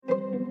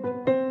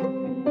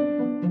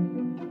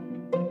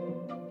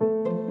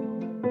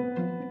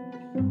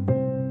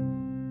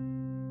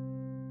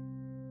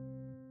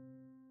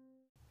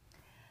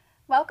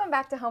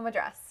back to Home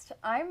Addressed.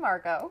 I'm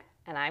Margot.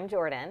 And I'm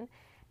Jordan.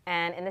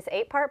 And in this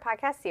 8-part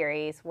podcast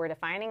series, we're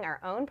defining our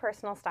own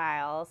personal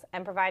styles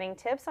and providing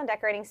tips on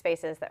decorating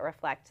spaces that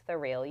reflect the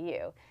real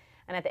you.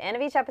 And at the end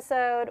of each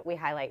episode, we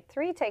highlight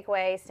 3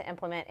 takeaways to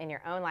implement in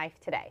your own life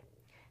today.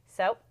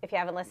 So if you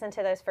haven't listened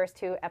to those first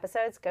 2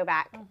 episodes, go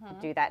back,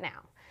 do that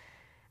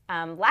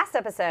now. Last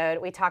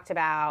episode, we talked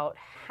about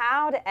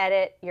how to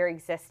edit your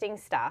existing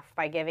stuff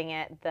by giving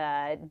it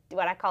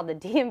what I call the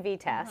DMV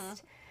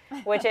test,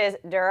 which is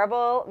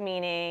durable,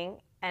 meaning,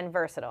 and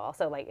versatile.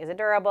 So like, is it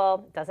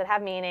durable? Does it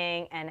have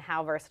meaning? And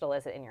how versatile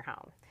is it in your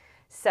home?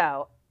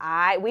 So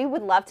we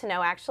would love to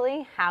know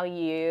actually how if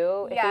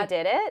you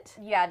did it.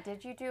 Yeah,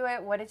 did you do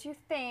it? What did you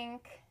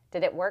think?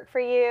 Did it work for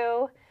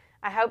you?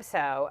 I hope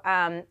so.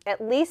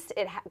 At least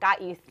it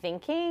got you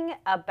thinking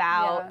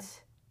about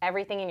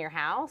everything in your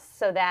house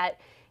so that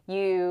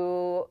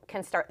you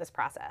can start this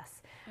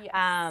process.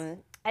 Yes.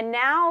 And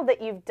now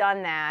that you've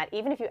done that,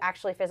 even if you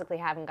actually physically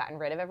haven't gotten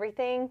rid of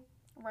everything,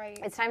 right?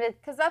 It's time to...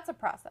 Because that's a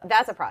process.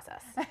 That's a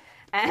process.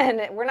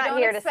 And we're not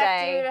here to say...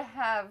 I don't expect you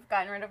to have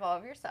gotten rid of all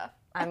of your stuff.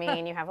 I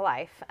mean, you have a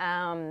life.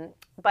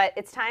 But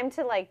it's time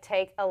to like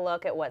take a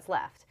look at what's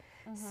left.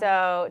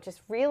 So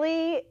just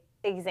really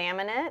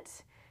examine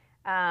it.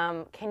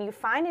 Can you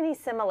find any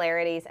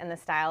similarities in the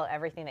style of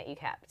everything that you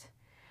kept?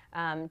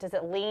 Does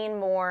it lean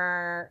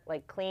more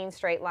like clean,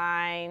 straight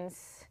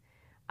lines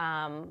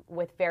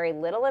with very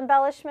little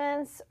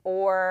embellishments?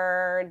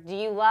 Or do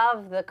you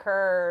love the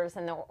curves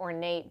and the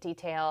ornate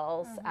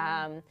details?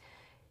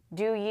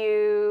 Do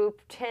you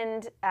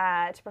tend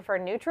to prefer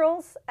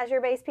neutrals as your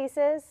base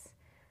pieces?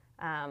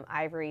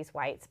 Ivories,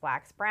 whites,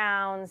 blacks,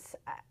 browns?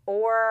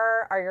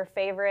 Or are your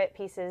favorite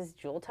pieces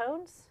jewel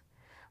tones?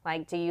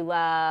 Like, do you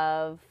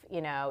love,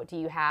 do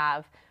you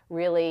have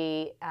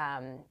really,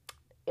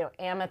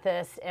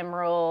 amethyst,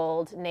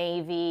 emerald,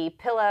 navy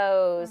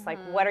pillows? Like,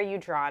 what are you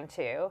drawn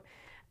to?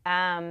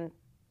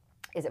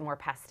 Is it more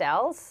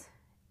pastels?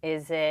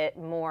 Is it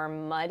more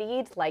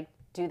muddied? Like,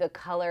 do the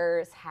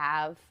colors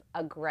have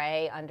a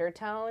gray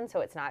undertone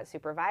so it's not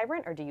super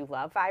vibrant? Or do you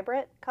love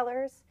vibrant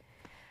colors?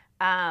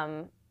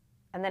 And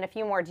then a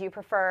few more. Do you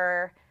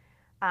prefer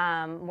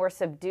more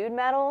subdued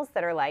metals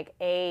that are like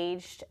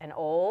aged and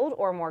old,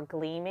 or more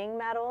gleaming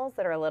metals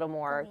that are a little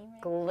more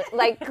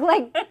like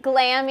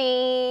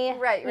glammy,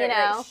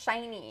 right,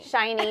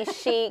 shiny,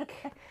 chic?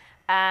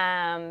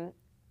 And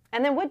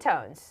then wood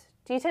tones.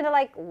 Do you tend to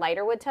like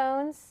lighter wood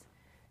tones,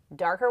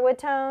 darker wood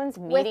tones,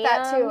 medium? With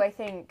that too, I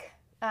think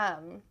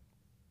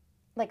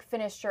like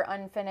finished or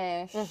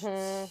unfinished.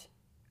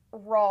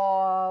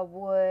 Raw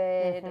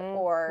wood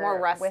or more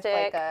rustic. With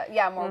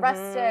like more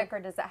rustic, or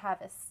does it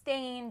have a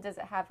stain? Does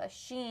it have a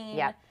sheen?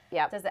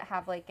 Yep. Does it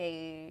have like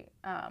a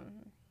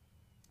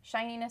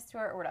shininess to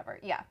it or whatever?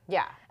 Yeah.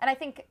 And I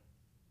think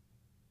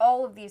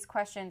all of these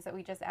questions that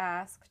we just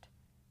asked,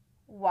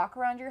 walk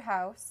around your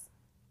house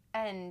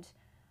and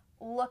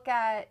look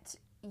at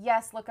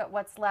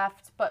what's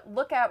left, but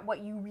look at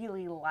what you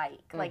really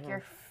like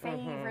your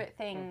favorite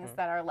things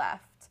that are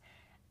left.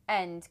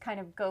 And kind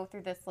of go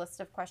through this list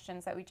of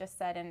questions that we just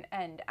said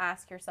and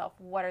ask yourself,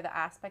 what are the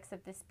aspects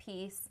of this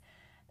piece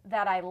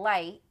that I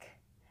like?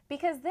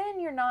 Because then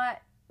you're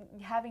not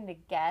having to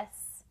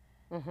guess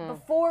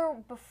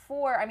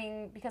before, I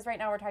mean, because right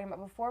now we're talking about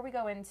before we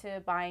go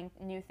into buying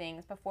new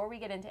things, before we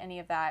get into any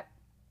of that,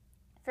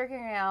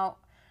 figuring out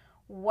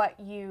what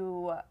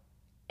you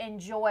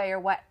enjoy or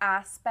what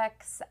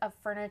aspects of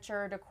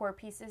furniture, decor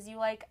pieces you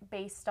like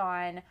based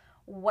on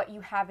what you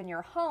have in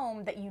your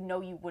home that you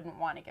wouldn't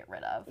want to get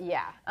rid of.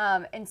 Yeah.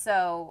 And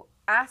so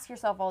ask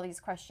yourself all these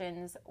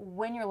questions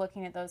when you're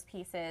looking at those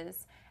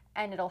pieces,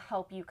 and it'll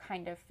help you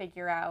kind of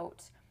figure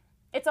out.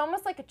 It's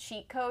almost like a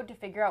cheat code to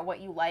figure out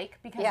what you like,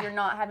 because you're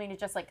not having to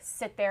just like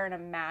sit there and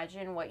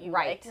imagine what you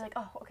like. You're like,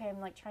 oh, okay,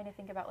 I'm like trying to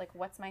think about like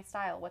what's my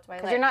style, what do I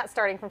like? Because you're not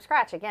starting from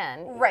scratch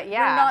again. Right.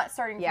 Yeah. You're not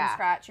starting from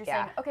scratch. You're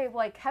saying, okay, well,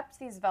 I kept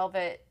these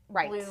velvet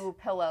blue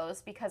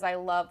pillows because I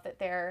love that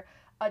they're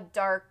a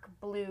dark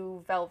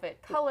blue velvet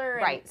color.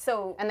 Right.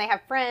 So, and they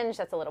have fringe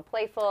that's a little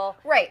playful.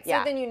 Right.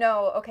 So then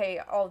okay,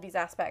 all of these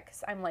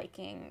aspects I'm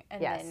liking.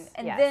 And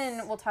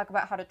then we'll talk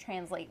about how to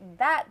translate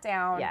that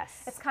down.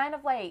 Yes. It's kind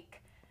of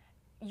like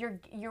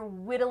you're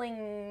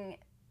whittling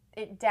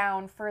it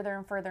down further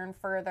and further and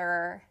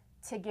further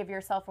to give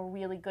yourself a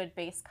really good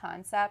base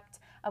concept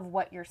of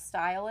what your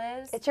style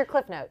is. It's your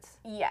Cliff Notes.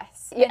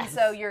 Yes. And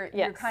so you're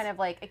kind of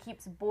like, it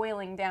keeps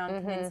boiling down,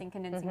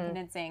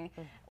 condensing.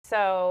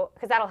 So,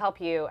 because that'll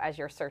help you as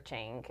you're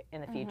searching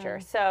in the future.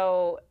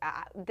 So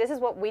this is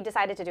what we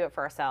decided to do it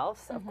for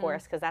ourselves, of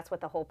course, because that's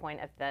what the whole point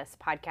of this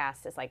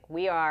podcast is. Like,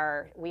 we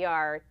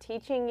are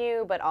teaching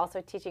you, but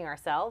also teaching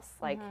ourselves.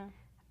 Like,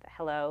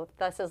 hello,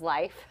 this is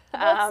life.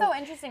 Well, it's so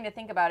interesting to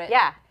think about it.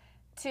 Yeah.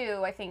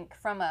 Too, I think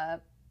from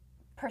a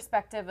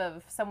perspective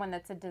of someone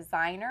that's a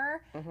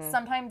designer,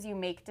 sometimes you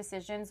make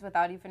decisions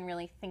without even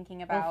really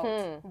thinking about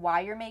why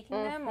you're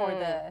making them or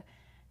the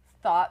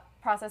thought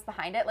process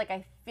behind it. Like,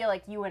 I feel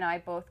like you and I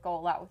both go a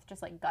lot with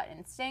just like gut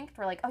instinct.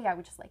 We're like, oh yeah,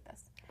 we just like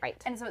this.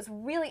 Right. And so it's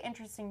really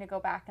interesting to go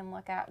back and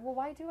look at, well,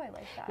 why do I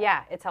like that?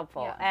 Yeah, it's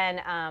helpful.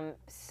 Yeah. And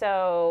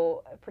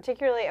so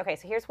particularly, okay,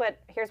 so here's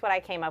what I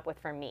came up with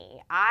for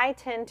me. I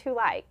tend to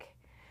like,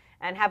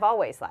 and have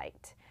always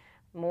liked,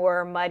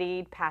 more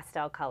muddied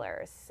pastel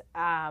colors.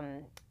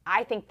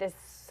 I think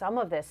some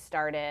of this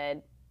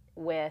started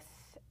with,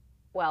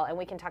 well, and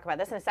we can talk about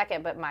this in a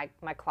second, but my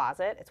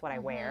closet, it's what I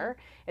wear.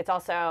 It's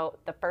also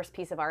the first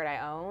piece of art I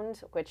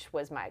owned, which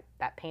was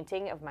that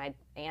painting of my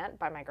aunt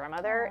by my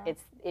grandmother. Aww.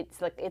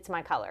 It's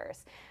my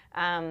colors.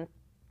 A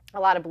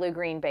lot of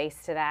blue-green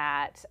base to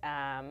that.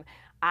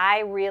 I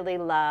really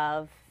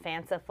love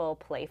fanciful,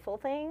 playful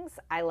things.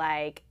 I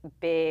like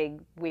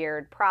big,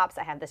 weird props.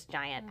 I have this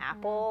giant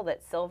apple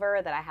that's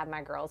silver that I have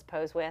my girls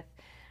pose with.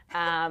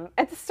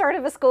 At the start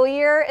of a school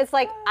year, it's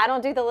like I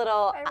don't do the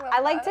little. I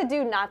like to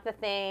do not the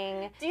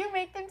thing. Do you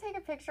make them take a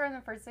picture on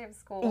the first day of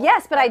school?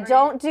 Yes, but I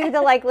don't do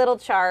the like little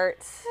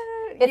charts.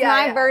 It's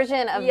my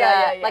version of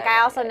I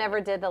also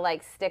never did the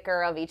like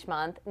sticker of each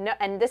month. No,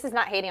 and this is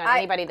not hating on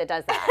anybody that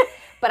does that.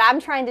 But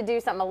I'm trying to do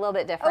something a little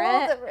bit different. A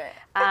little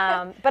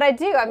different. But I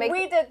do.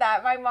 We did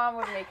that. My mom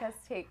would make us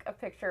take a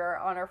picture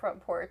on our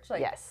front porch. Like,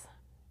 yes.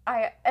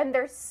 And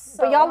they're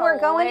so But y'all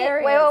weren't going.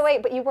 hilarious.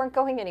 Wait. But you weren't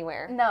going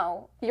anywhere.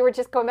 No. You were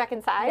just going back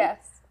inside.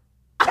 Yes.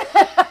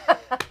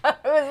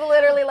 It was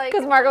literally like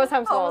because Margo was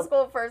homeschooled.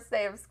 Homeschooled first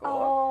day of school.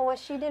 Oh, well,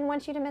 she didn't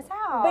want you to miss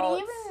out.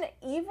 But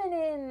even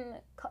in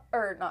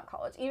not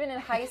college, even in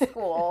high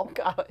school,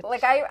 college.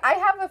 Like I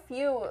have a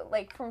few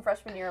like from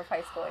freshman year of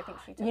high school. I think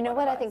she took. You know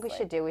what I think we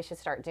should do? We should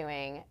start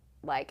doing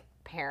like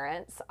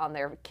parents on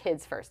their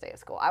kids' first day of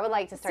school. I would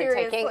like to start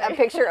taking a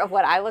picture of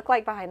what I look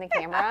like behind the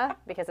camera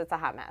because it's a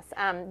hot mess.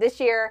 This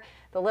year,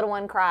 the little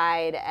one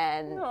cried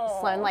and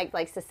Sloan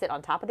likes to sit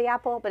on top of the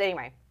apple. But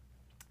anyway,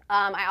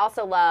 I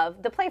also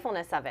love the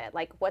playfulness of it.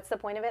 Like, what's the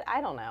point of it?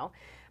 I don't know.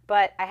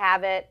 But I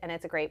have it, and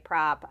it's a great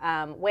prop.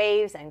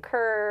 Waves and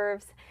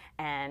curves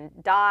and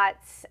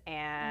dots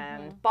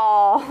and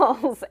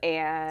balls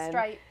and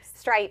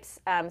stripes.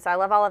 So I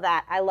love all of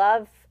that. I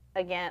love,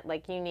 again,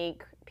 like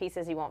unique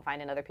pieces you won't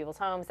find in other people's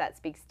homes. That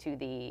speaks to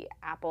the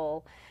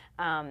apple.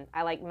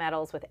 I like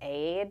metals with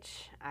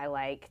age. I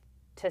like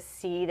to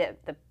see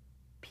that the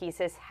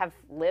pieces have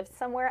lived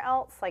somewhere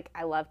else. Like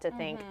I love to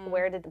think,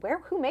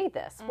 who made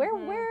this?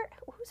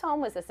 Whose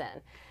home was this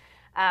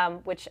in?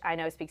 Which I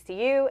know speaks to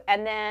you.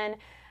 And then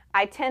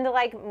I tend to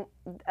like,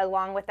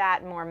 along with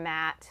that, more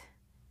matte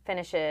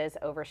finishes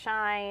over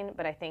shine.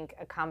 But I think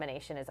a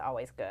combination is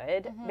always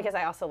good because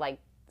I also like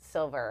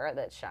silver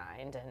that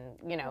shined, and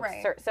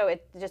so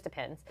it just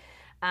depends.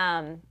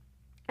 And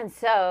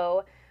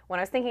so when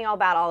I was thinking all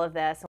about all of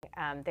this,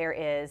 there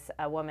is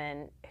a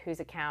woman whose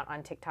account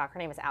on TikTok, her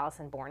name is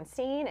Allison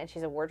Bornstein, and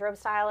she's a wardrobe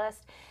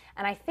stylist.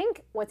 And I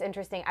think what's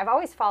interesting, I've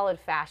always followed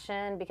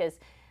fashion because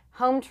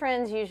home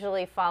trends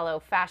usually follow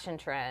fashion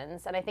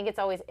trends, and I think it's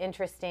always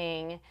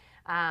interesting.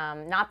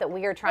 Not that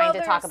we are trying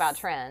to talk about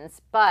trends,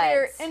 but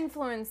they're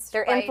influenced.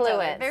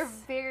 They're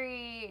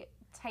very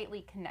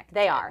tightly connected.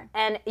 They are,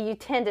 and you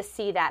tend to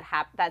see that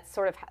that's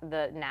sort of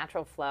the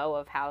natural flow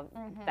of how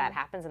that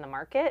happens in the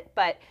market.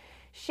 But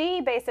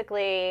she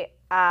basically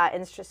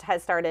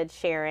has started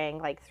sharing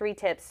like 3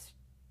 tips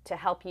to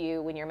help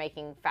you when you're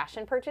making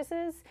fashion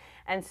purchases,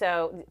 and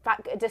so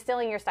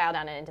distilling your style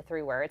down into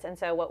 3 words. And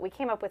so what we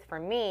came up with for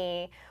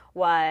me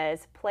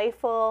was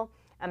playful,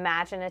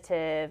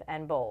 imaginative,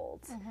 and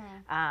bold.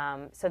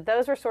 So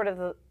those were sort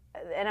of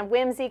and a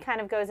whimsy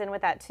kind of goes in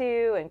with that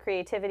too, and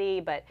creativity,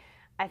 but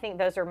I think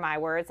those are my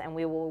words, and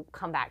we will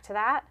come back to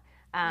that.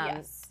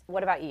 Yes.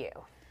 What about you?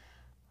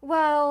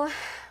 Well,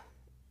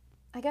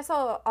 I guess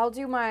I'll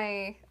do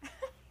my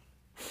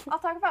I'll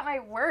talk about my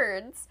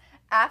words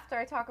after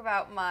I talk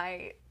about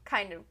my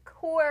kind of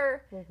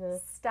core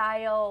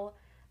style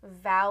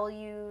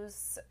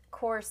values,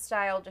 core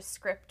style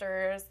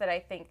descriptors that I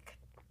think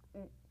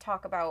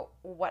talk about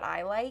what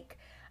I like.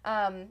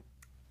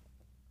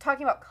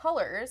 Talking about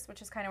colors,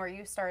 which is kind of where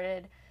you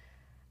started,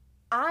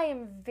 I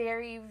am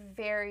very,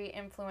 very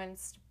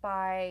influenced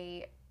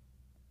by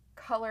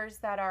colors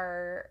that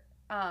are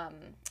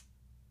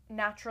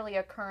naturally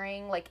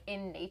occurring, like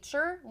in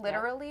nature,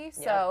 literally. Yep.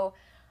 So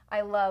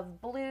I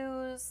love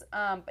blues,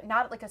 but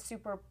not like a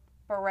super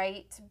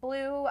bright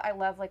blue. I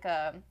love like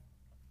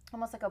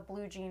almost like a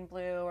blue jean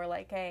blue or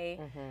like a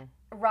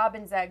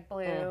robin's egg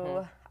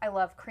blue. I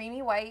love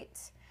creamy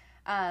white,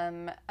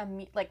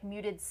 like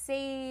muted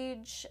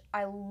sage.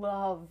 I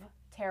love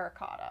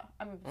terracotta.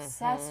 I'm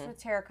obsessed with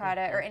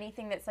terracotta or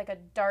anything that's like a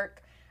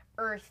dark,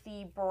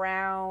 earthy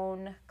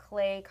brown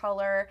clay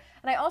color.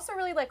 And I also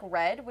really like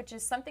red, which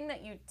is something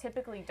that you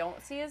typically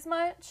don't see as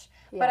much,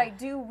 but I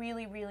do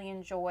really, really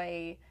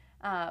enjoy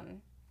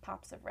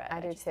pops of red.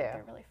 I do too.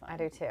 They're really fun. I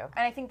do too.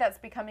 And I think that's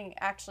becoming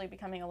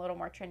a little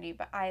more trendy,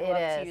 but I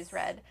love to use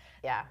red.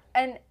 Yeah.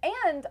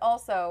 And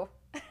also,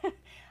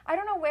 I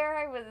don't know where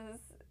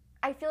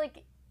I feel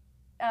like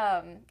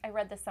I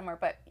read this somewhere,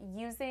 but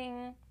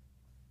using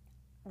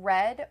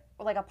red,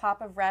 like a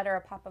pop of red or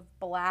a pop of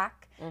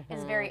black,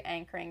 is very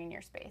anchoring in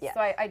your space. Yes. So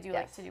I do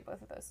like to do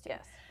both of those too.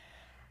 Yes.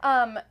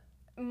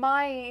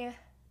 My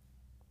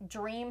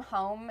dream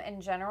home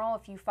in general,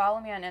 if you follow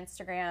me on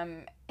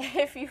Instagram,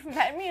 if you've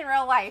met me in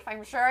real life,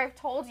 I'm sure I've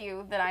told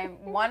you that I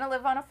want to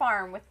live on a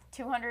farm with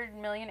 200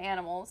 million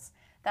animals.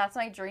 That's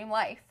my dream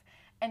life.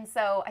 And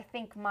so I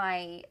think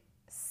my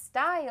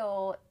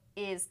style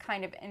is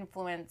kind of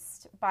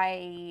influenced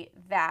by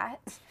that.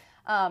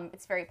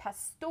 It's very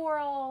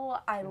pastoral.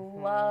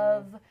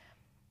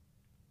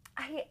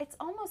 It's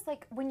almost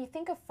like when you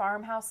think of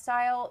farmhouse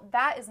style,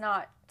 that is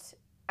not,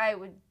 I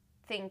would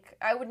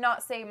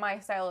not say my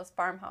style is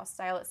farmhouse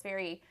style. It's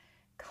very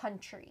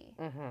country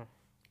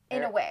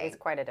in a way. It's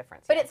quite a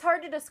difference. But it's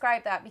hard to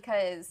describe that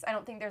because I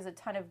don't think there's a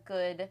ton of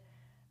good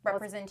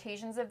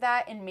representations of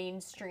that in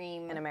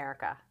mainstream in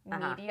America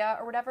media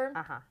or whatever.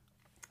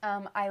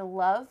 I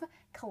love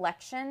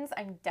collections.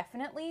 I'm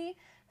definitely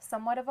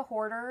somewhat of a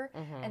hoarder,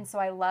 and so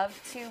I love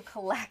to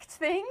collect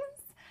things.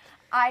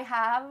 I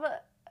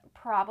have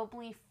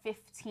probably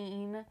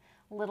 15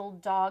 little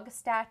dog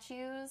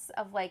statues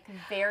of like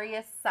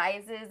various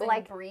sizes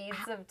and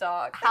breeds of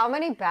dogs. How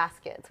many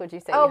baskets would you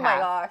say Oh you my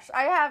have? gosh.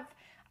 I have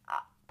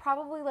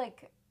probably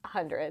like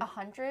 100.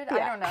 100? Yeah. I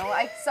don't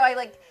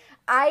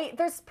know.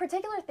 There's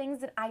particular things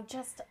that I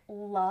just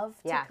love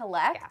to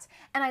collect,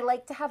 and I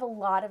like to have a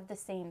lot of the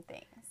same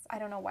things. I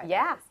don't know why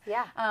that is.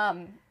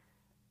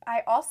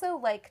 I also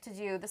like to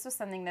do, this was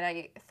something that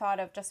I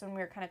thought of just when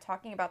we were kind of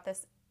talking about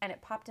this, and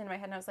it popped into my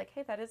head, and I was like,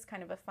 hey, that is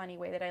kind of a funny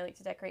way that I like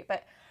to decorate.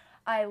 But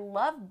I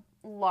love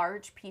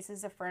large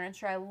pieces of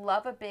furniture. I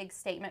love a big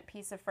statement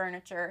piece of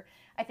furniture.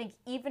 I think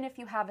even if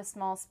you have a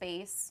small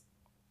space,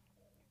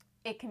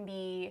 it can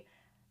be,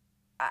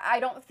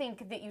 I don't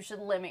think that you should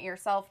limit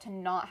yourself to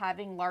not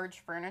having large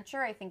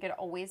furniture. I think it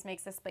always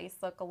makes a space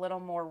look a little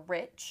more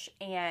rich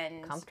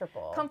and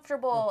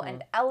comfortable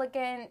and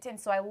elegant. And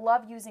so I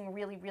love using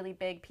really, really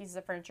big pieces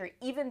of furniture,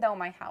 even though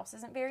my house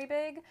isn't very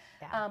big.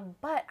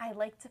 But I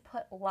like to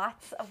put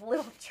lots of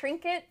little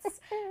trinkets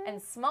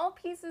and small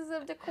pieces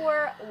of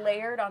decor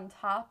layered on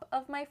top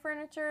of my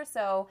furniture.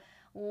 So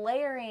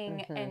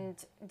layering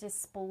and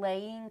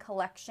displaying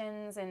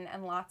collections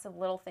and lots of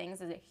little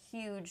things is a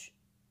huge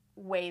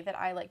way that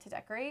I like to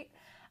decorate.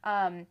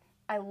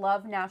 I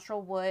love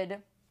natural wood,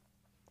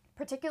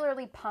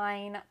 particularly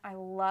pine. I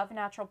love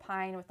natural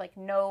pine with like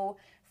no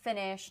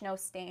finish, no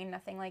stain,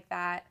 nothing like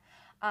that.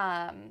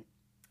 And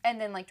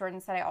then like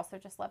Jordan said, I also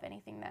just love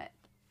anything that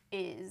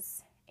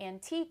is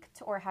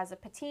antiqued or has a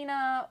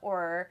patina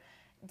or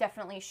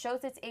definitely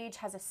shows its age,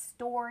 has a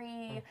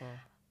story.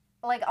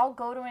 Like I'll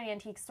go to an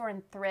antique store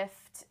and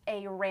thrift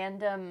a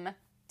random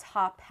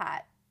top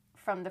hat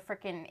from the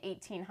frickin'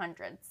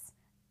 1800s.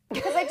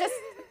 Because I just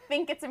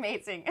think it's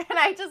amazing, and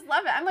I just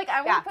love it. I'm like,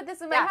 I want to put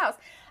this in my house.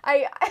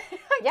 I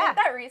did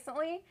that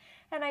recently,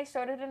 and I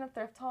showed it in a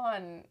thrift haul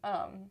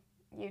on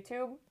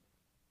YouTube.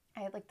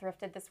 I had like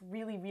thrifted this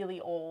really, really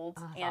old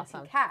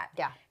antique hat.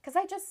 Because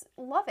I just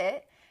love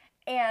it.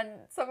 And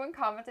someone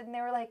commented, and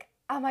they were like,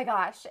 oh my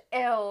gosh,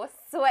 ew,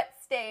 sweat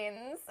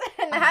stains.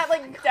 And the hat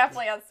like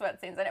definitely has sweat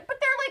stains in it. But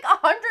they're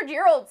like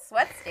 100-year-old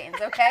sweat stains,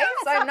 okay?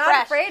 So I'm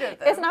not afraid of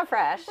them. It's not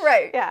fresh.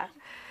 Right. Yeah.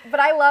 But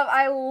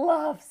I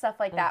love stuff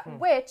like that,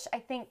 which I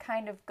think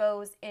kind of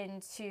goes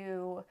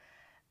into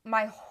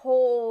my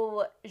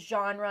whole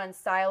genre and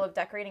style of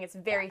decorating. It's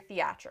very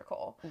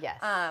theatrical. Yes.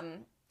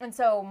 And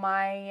so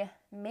my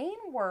main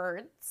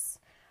words,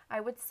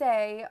 I would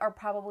say, are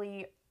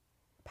probably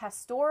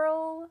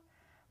pastoral,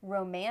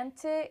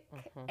 romantic,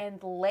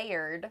 and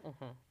layered.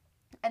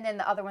 And then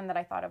the other one that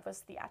I thought of was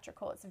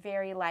theatrical. It's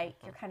very like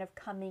you're kind of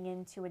coming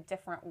into a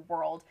different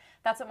world.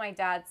 That's what my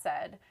dad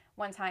said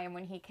one time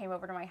when he came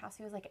over to my house.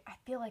 He was like, I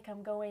feel like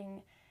I'm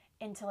going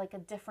into like a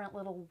different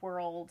little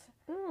world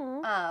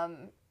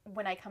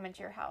when I come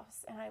into your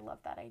house. And I love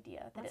that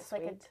idea. That it's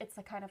like it's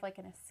a kind of like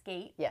an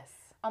escape. Yes.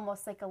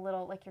 Almost like a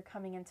little, like you're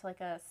coming into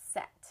like a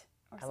set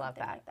or something like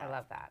that. I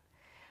love that.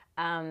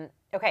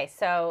 Okay,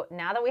 so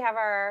now that we have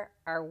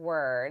our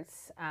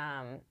words,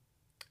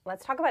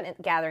 let's talk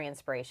about gathering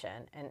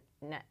inspiration.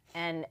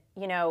 And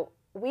you know,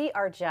 we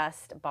are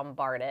just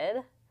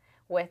bombarded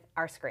with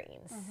our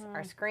screens.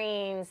 Our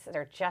screens,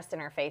 they're just in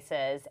our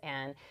faces,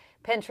 and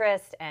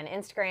Pinterest and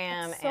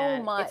Instagram. It's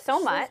so much. It's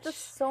so much. There's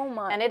just so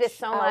much. And it is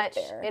so much.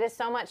 There. It is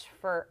so much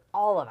for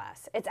all of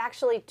us. It's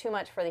actually too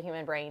much for the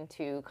human brain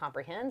to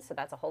comprehend. So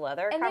that's a whole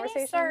other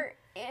conversation.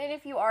 And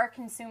if you are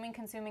consuming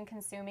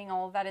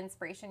all of that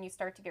inspiration, you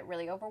start to get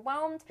really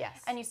overwhelmed.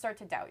 Yes. And you start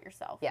to doubt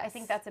yourself. Yes. I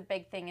think that's a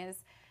big thing is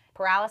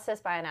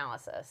paralysis by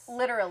analysis.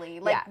 Literally.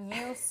 Like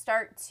you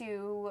start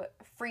to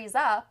freeze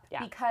up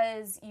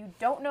because you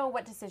don't know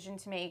what decision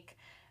to make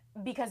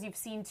because you've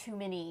seen too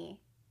many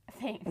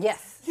things.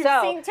 Yes.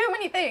 You've seen too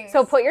many things.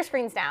 So put your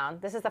screens down.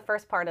 This is the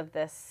first part of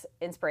this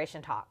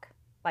inspiration talk.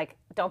 Like,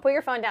 don't put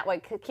your phone down.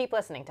 Like, keep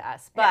listening to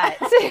us. But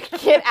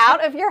get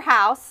out of your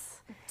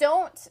house.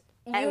 Don't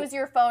use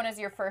your phone as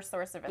your first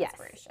source of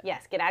inspiration.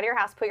 Yes. Get out of your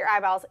house. Put your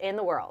eyeballs in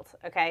the world.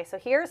 Okay. So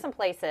here are some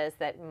places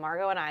that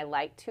Margot and I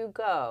like to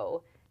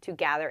go to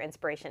gather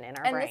inspiration in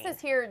our brain. And this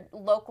is here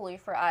locally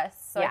for us.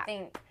 So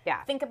I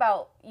think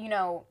about,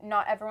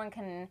 not everyone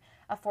can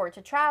afford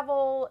to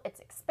travel. It's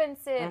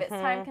expensive. It's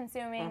time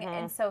consuming.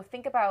 And so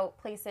think about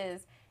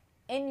places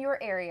in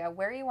your area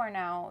where you are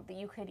now that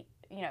you could,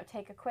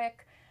 take a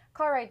quick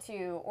car ride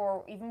to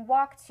or even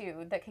walk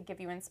to that could give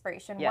you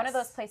inspiration. Yes. One of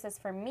those places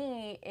for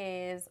me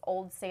is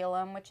Old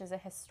Salem, which is a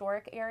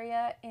historic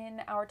area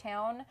in our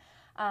town.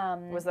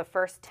 Was the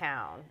first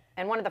town,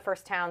 and one of the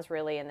first towns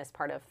really in this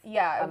part of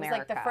America. Was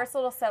like the first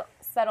little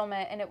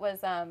settlement, and it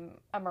was a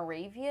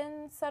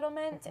Moravian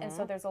settlement, and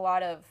so there's a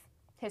lot of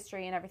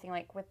history and everything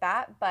like with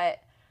that,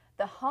 but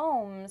the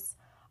homes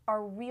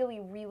are really,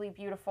 really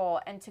beautiful,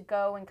 and to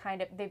go and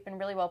they've been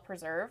really well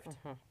preserved.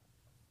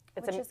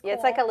 It's cool.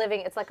 It's like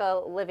a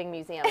living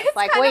museum. It's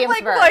like kind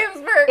Williamsburg. Of like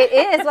Williamsburg. It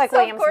is like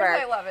Williamsburg. Of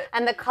course I love it.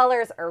 And the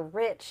colors are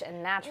rich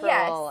and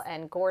natural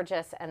and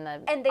gorgeous, and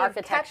the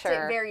architecture.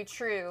 Kept it very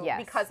true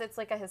because it's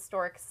like a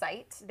historic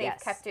site. They've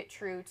kept it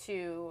true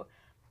to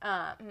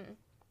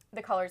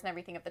the colors and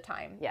everything of the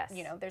time. Yes.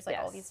 There's like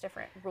all these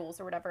different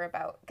rules or whatever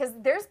about, because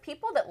there's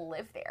people that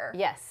live there.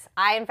 Yes.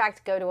 I, in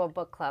fact, go to a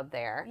book club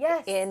there.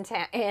 Yes.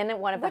 In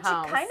one of the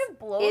homes. Which kind of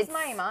blows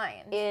my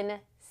mind.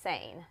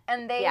 Insane.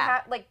 And they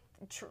have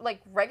like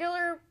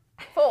regular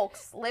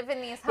folks live in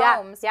these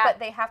homes, but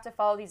they have to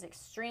follow these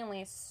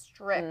extremely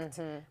strict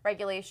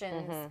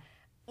regulations.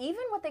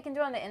 Even what they can do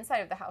on the inside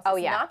of the house.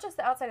 It's not just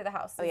the outside of the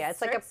house.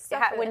 It's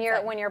like when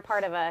you're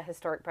part of a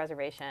historic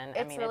preservation.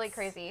 It's really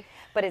crazy.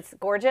 But it's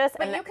gorgeous.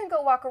 But you can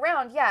go walk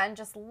around, and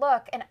just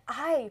look. And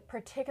I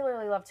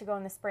particularly love to go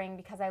in the spring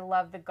because I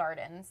love the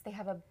gardens. They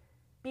have a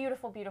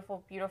beautiful,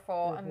 beautiful,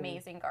 beautiful,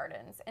 amazing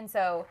gardens. And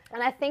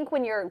I think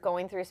when you're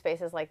going through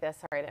spaces like this,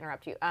 sorry to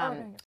interrupt you,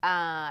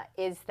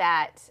 is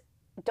that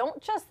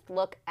don't just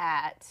look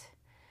at,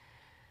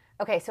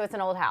 okay, so it's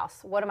an old house.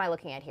 What am I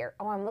looking at here?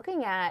 Oh, look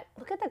at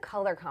the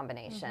color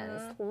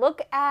combinations.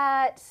 Look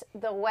at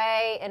the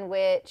way in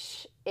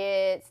which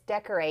it's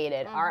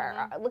decorated.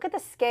 Look at the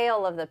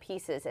scale of the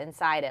pieces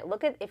inside it.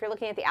 If you're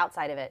looking at the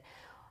outside of it,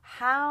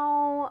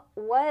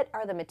 what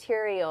are the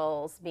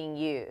materials being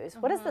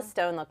used? What does the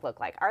stone look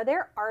like? Are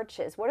there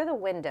arches? What are the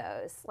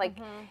windows? Like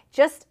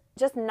just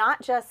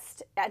not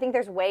just, I think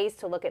there's ways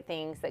to look at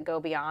things that go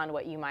beyond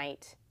what you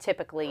might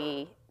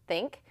typically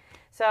think.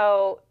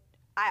 So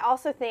I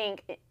also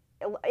think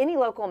any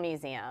local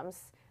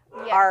museums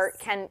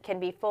can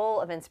be full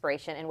of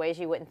inspiration in ways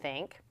you wouldn't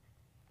think.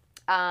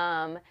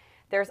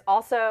 There's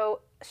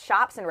also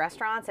shops and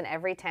restaurants in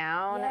every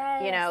town,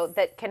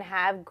 that can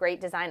have great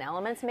design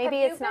elements. Maybe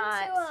it's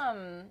not. Have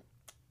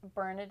you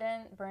been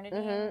to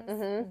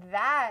Bernadine's?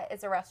 That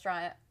is a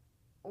restaurant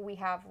we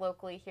have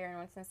locally here in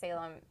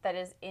Winston-Salem that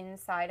is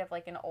inside of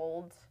like an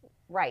old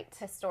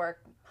historic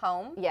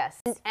home.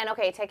 Yes. And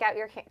okay, take out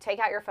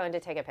your phone to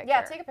take a picture.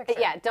 Yeah, take a picture.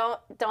 Yeah, don't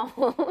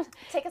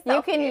take a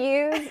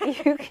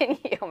selfie. You can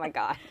oh my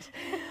gosh.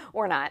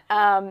 Or not.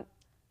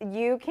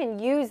 You can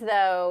use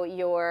though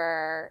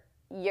you're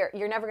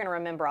never going to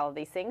remember all of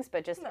these things,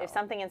 but just if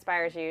something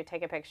inspires you,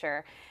 take a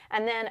picture.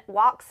 And then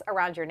walks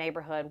around your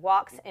neighborhood,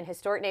 walks in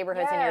historic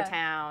neighborhoods in your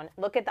town,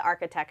 look at the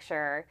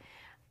architecture.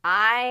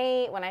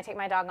 When I take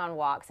my dog on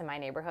walks in my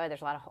neighborhood,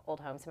 there's a lot of old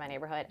homes in my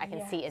neighborhood. I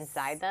can see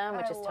inside them,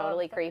 which is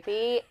totally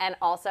creepy. And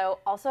also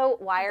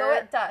wire. Go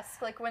at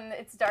dusk, like when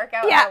it's dark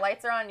out and the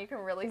lights are on, you can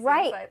really see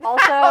inside the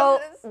also,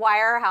 houses. why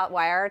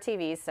are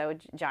TVs so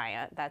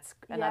giant? That's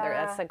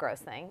that's a gross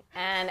thing.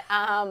 And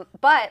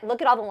but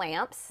look at all the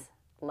lamps.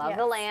 Love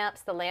the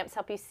lamps. The lamps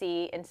help you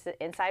see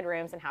inside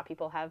rooms and how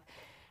people have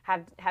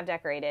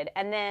decorated.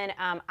 And then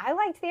I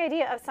liked the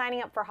idea of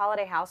signing up for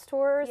holiday house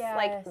tours,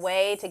 like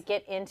way to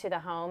get into the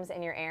homes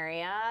in your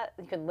area.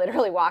 You could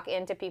literally walk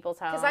into people's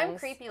homes. Because I'm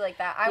creepy like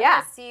that. I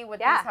want to see what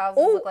these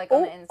houses look like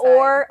on the inside.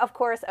 Or, of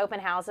course, open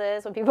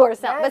houses when people are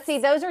selling. But see,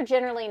 those are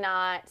generally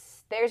not,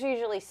 there's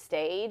usually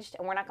staged.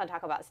 And we're not going to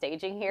talk about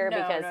staging here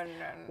because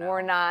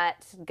we're not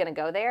going to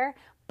go there.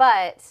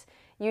 But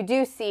you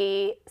do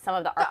see some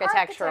of the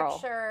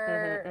architectural.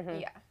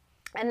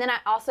 And then I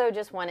also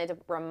just wanted to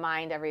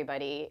remind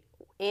everybody,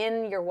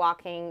 in your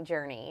walking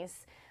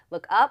journeys,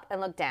 look up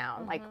and look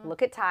down. Like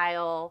look at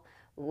tile,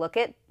 look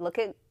at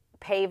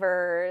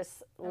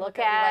pavers, look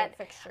at light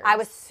fixtures. I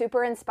was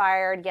super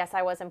inspired. Yes,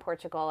 I was in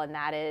Portugal, and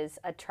that is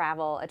a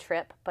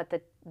trip. But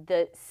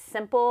the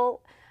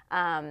simple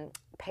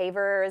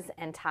pavers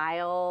and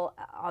tile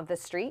of the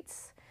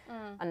streets.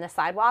 On the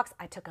sidewalks,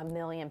 I took a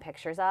million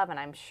pictures of, and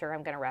I'm sure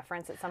I'm going to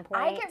reference at some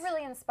point. I get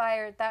really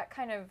inspired. That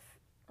kind of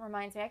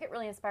reminds me, I get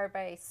really inspired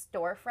by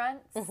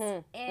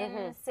storefronts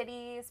in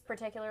cities,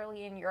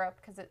 particularly in Europe,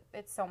 because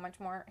it's so much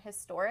more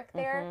historic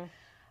there.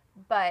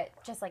 But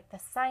just like the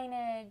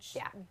signage,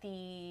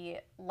 the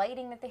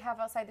lighting that they have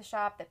outside the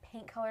shop, the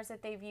paint colors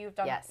that they've used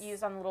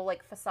on little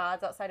like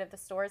facades outside of the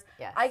stores,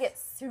 I get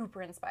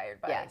super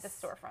inspired by the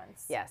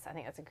storefronts. Yes, I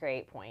think that's a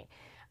great point.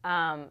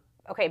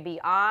 Okay,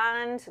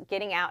 beyond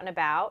getting out and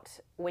about,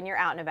 when you're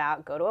out and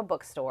about, go to a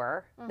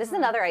bookstore. This is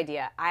another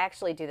idea. I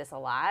actually do this a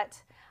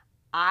lot.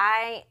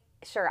 I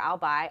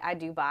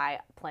do buy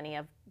plenty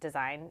of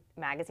design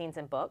magazines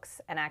and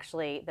books, and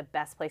actually the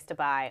best place to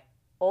buy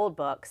old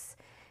books.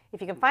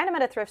 If you can find them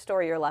at a thrift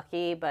store, you're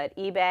lucky, but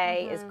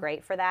eBay is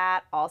great for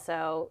that.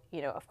 Also,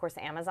 of course,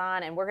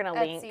 Amazon, and we're going to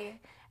link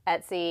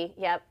Etsy.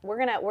 Yep, we're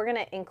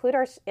gonna include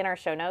in our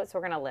show notes.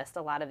 We're gonna list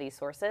a lot of these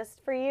sources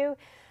for you.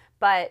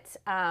 But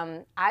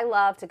I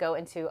love to go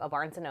into a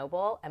Barnes &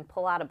 Noble and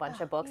pull out a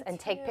bunch of books and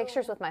take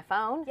pictures with my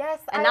phone. Yes,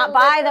 and not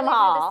buy them Do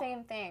all. the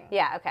same thing.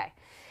 Yeah. Okay.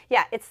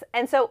 Yeah.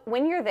 And so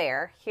when you're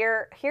there,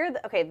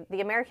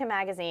 the American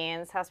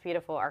magazines, House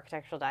Beautiful,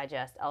 Architectural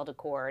Digest, Elle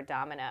Decor,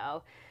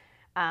 Domino.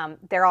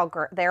 They're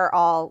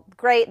all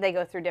great. They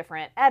go through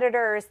different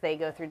editors. They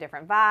go through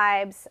different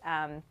vibes.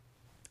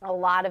 A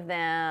lot of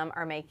them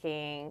are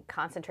making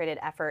concentrated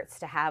efforts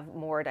to have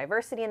more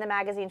diversity in the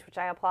magazines, which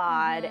I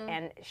applaud,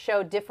 and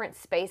show different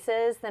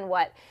spaces than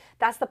what.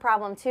 That's the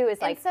problem too. Is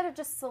like instead of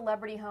just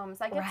celebrity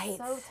homes, I get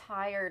so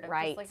tired of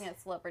just looking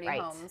at celebrity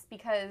homes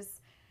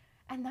because,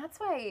 and that's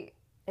why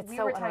we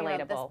were talking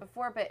about this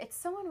before. But it's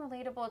so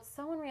unrelatable. It's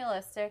so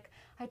unrealistic.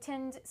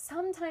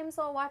 Sometimes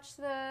I'll watch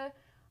the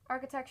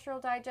Architectural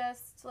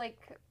Digest,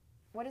 like,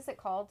 what is it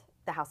called?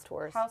 The house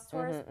tours. House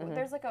tours.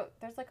 There's like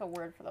a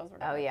word for those.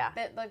 Oh yeah.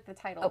 Like the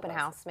title. Open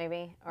house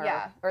maybe. Or,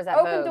 yeah. Or is that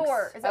Open Vogue's?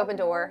 Door? Is that Open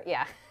Door?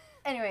 Yeah.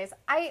 Anyways,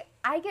 I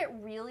get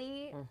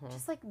really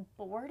just like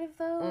bored of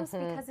those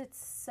because it's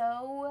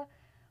so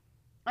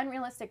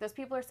unrealistic. Those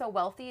people are so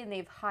wealthy and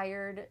they've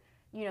hired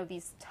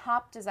these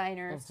top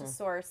designers to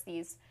source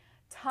these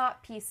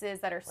top pieces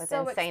that are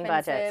so insane expensive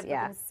budgets.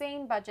 Yeah. with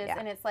insane budgets,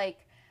 and it's like,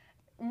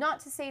 not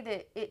to say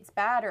that it's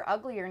bad or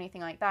ugly or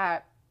anything like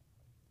that.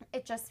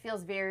 It just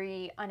feels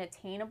very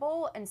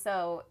unattainable, and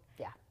so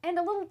and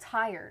a little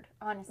tired,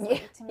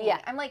 honestly, to me.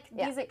 I'm like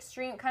these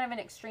kind of an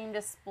extreme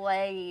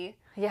display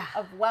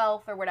of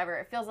wealth or whatever.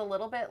 It feels a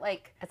little bit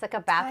like it's like a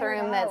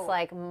bathroom that's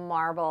like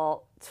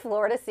marble,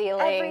 floor to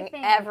ceiling,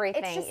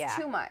 everything. It's just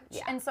too much,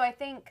 and so I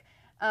think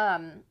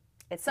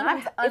it's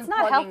not healthy. It's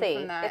not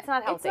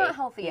healthy. It's not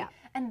healthy,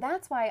 and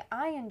that's why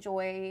I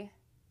enjoy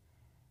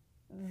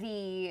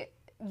the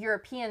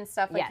European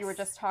stuff like you were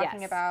just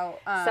talking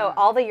about. So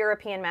all the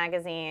European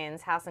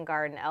magazines, House and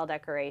Garden, Elle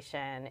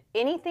Decoration,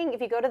 anything,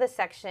 if you go to the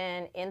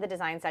section, in the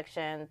design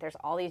section, there's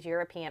all these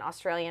European,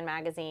 Australian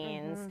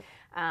magazines.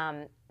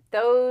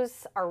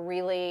 Those are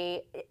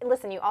really,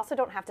 listen, you also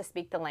don't have to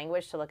speak the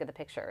language to look at the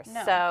pictures.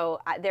 No.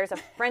 So there's a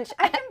French.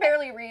 I can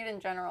barely read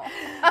in general.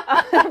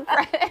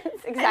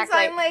 Exactly. And so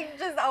I'm like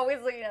just always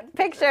looking at the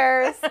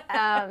pictures.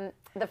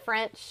 The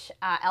French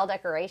Elle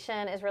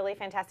Decoration is really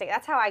fantastic.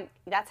 That's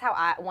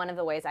how one of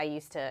the ways I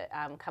used to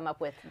come up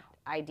with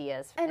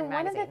ideas in magazines. And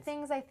one of the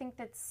things I think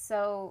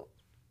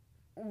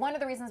one of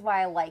the reasons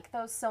why I like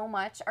those so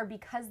much are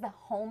because the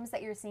homes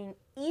that you're seeing,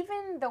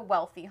 even the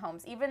wealthy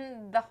homes,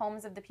 even the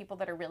homes of the people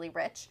that are really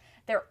rich,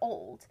 they're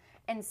old.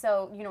 And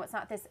so, it's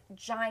not this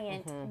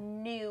giant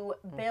new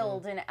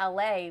build in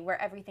LA where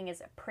everything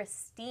is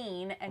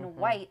pristine and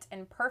white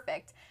and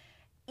perfect.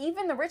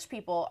 Even the rich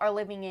people are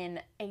living in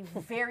a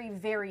very,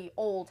 very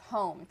old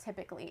home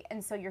typically.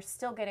 And so you're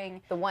still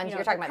getting the ones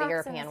you're talking about, the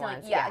European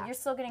ones. Yeah, you're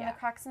still getting the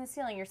cracks in the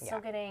ceiling. You're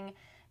still getting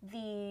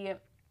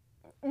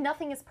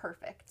nothing is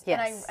perfect.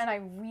 Yes. And I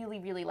really,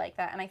 really like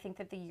that. And I think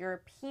that the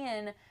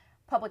European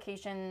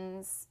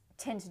publications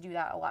tend to do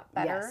that a lot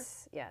better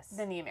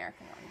than the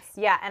American ones.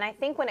 Yeah, and I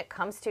think when it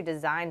comes to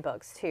design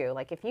books too,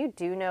 like if you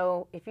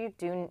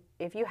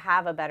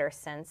have a better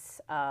sense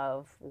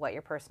of what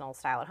your personal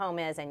style at home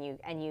is, and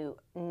you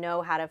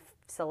know how to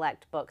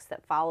select books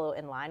that follow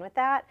in line with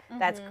that,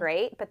 that's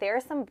great. But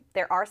there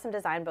are some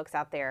design books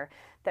out there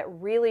that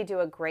really do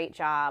a great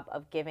job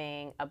of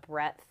giving a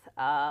breadth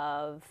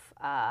of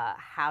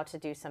how to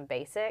do some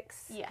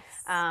basics. Yes.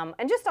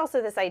 And just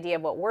also this idea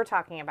of what we're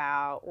talking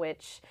about,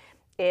 which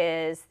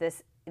is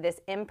this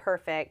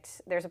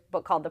imperfect. There's a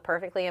book called The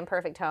Perfectly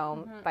Imperfect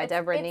Home by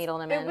Deborah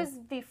Needleman. It was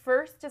the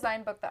first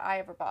design book that I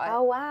ever bought.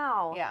 Oh,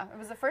 wow. Yeah, it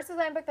was the first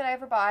design book that I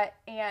ever bought,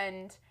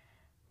 and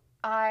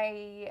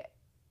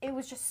it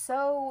was just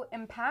so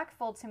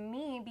impactful to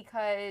me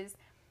because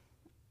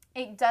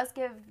it does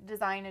give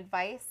design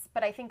advice,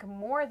 but I think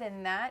more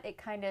than that, it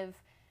kind of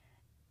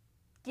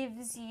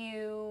gives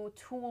you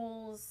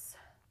tools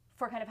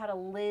for kind of how to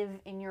live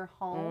in your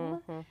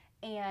home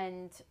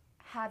and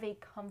have a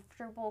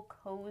comfortable,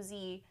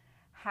 cozy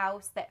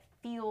house that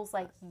feels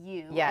like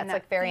you. Yeah, and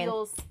it's that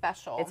feels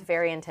special. It's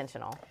very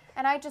intentional.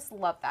 And I just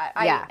love that.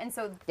 And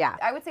so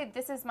I would say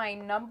this is my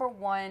number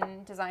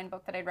one design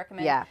book that I'd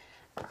recommend. Yeah.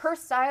 Her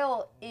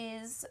style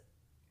is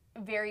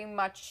very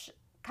much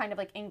kind of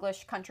like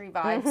English country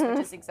vibes, which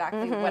is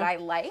exactly what I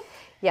like.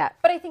 Yeah.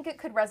 But I think it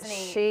could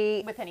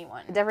resonate with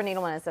anyone. Deborah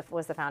Needleman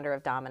was the founder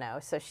of Domino,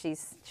 so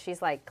she's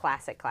like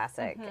classic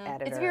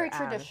editor. It's very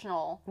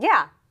traditional.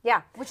 Yeah.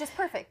 Which is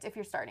perfect if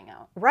you're starting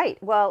out. Right.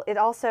 Well,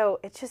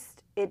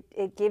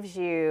 it gives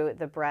you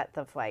the breadth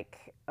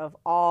of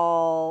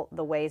all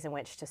the ways in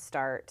which to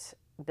start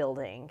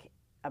building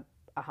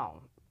a home,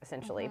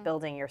 essentially,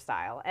 building your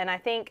style. And I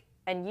think,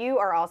 and you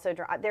are also,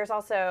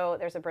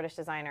 there's a British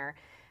designer,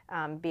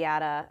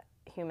 Beata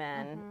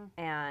human,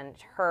 and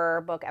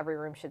her book Every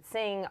Room Should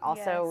Sing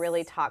also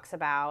really talks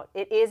about,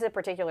 it is a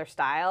particular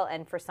style,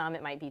 and for some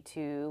it might be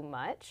too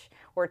much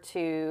or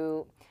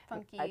too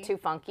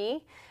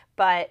funky.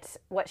 But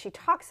what she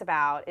talks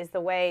about is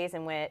the ways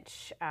in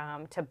which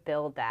to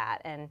build that,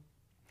 and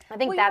I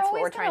think that's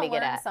what we're trying to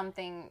get at.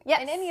 Something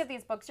in any of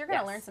these books, you're going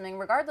to learn something,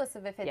 regardless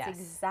of if it's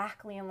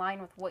exactly in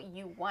line with what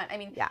you want. I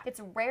mean,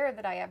 it's rare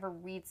that I ever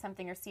read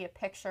something or see a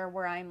picture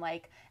where I'm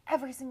like,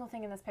 every single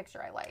thing in this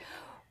picture I like.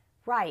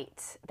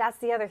 Right. That's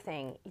the other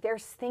thing.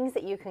 There's things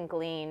that you can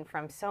glean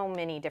from so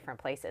many different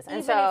places. And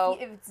even so,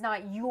 if it's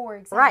not your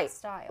exact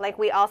style. Like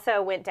we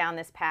also went down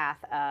this path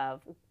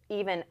of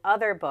even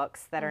other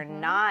books that are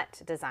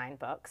not design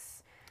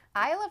books.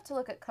 I love to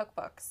look at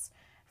cookbooks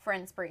for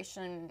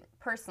inspiration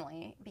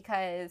personally,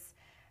 because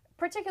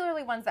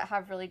particularly ones that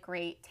have really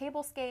great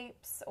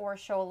tablescapes or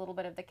show a little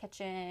bit of the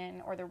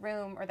kitchen or the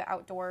room or the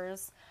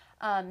outdoors.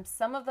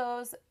 Some of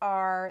those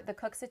are The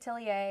Cook's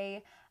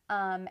Atelier,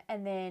 and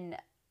then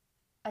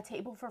A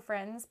Table for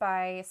Friends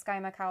by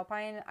Skye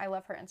McAlpine. I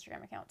love her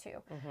Instagram account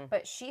too.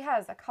 But she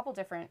has a couple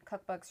different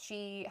cookbooks.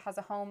 She has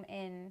a home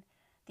in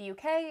the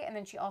UK, and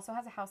then she also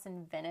has a house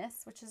in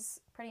Venice, which is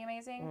pretty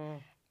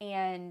amazing.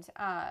 And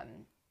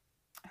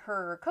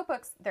her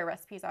cookbooks, they're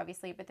recipes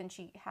obviously, but then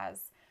she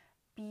has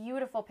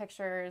beautiful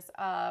pictures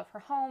of her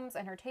homes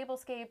and her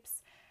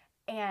tablescapes.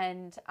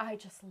 And I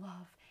just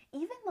love,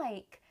 even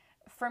like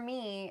for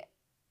me,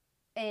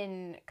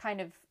 in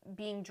kind of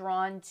being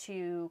drawn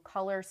to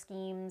color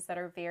schemes that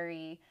are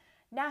very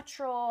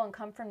natural and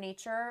come from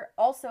nature.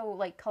 Also,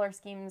 like color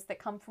schemes that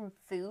come from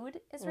food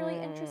is really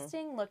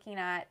interesting. Looking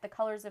at the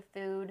colors of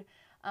food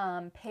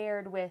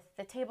paired with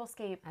the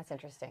tablescape. That's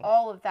interesting.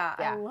 All of that.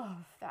 I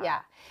love that. Yeah.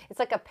 It's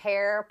like a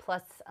pear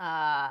plus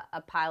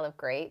a pile of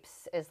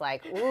grapes is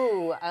like,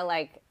 ooh, a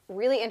like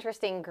really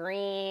interesting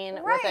green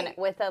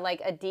with a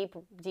like a deep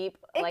it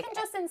like can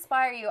just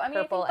inspire you. I mean, I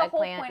think the whole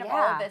point of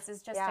all of this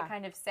is just to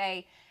kind of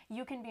say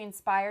you can be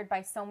inspired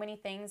by so many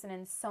things and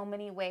in so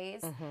many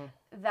ways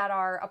that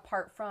are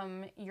apart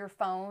from your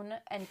phone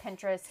and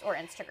Pinterest or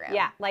Instagram.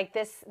 Yeah, like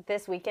this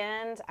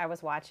weekend I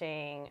was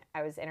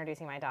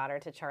introducing my daughter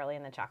to Charlie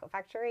and the Chocolate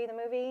Factory, the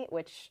movie,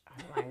 which,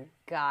 oh my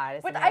God,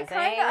 is amazing.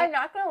 I'm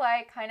not going to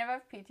lie, I kind of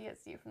have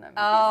PTSD from that movie.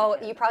 Oh,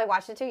 you probably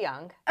watched it too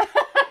young.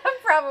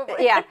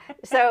 Probably. Yeah.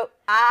 So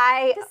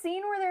the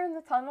scene where they're in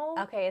the tunnel.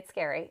 Okay, it's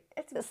scary.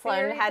 It's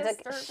Sloan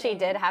she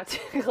did have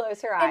to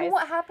close her eyes. And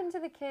what happened to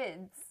the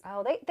kids?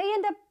 Oh, they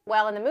end up,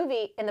 well, in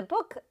the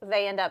book,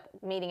 they end up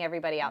meeting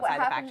everybody outside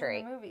the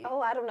factory. In the movie?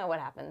 Oh, I don't know what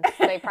happens.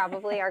 They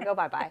probably go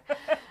bye-bye.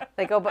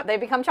 They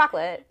become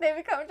chocolate. They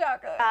become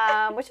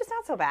chocolate. Which is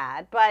not so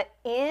bad. But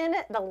in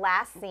the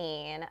last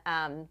scene,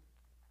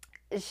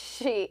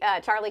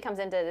 Charlie comes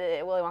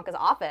into Willy Wonka's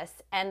office,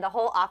 and the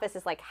whole office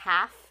is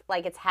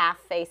it's half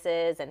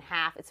faces and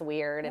half, it's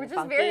weird and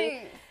funky. Which is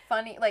very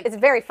funny. Like, it's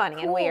very funny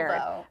cool, and weird.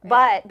 Though.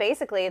 But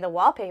basically, the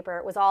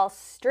wallpaper was all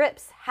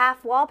strips,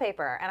 half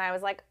wallpaper, and I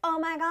was like, oh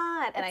my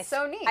God. And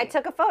so neat. I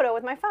took a photo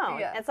with my phone.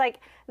 Yeah. It's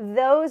like,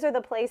 those are the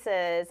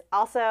places.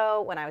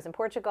 Also, when I was in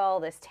Portugal,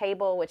 this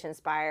table, which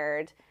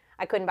inspired,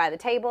 I couldn't buy the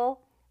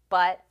table,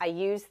 but I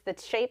used the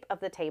shape of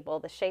the table,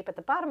 the shape at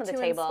the bottom of the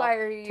table.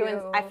 Inspire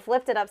you. I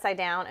flipped it upside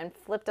down and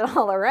flipped it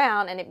all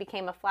around, and it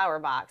became a flower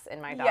box in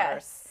my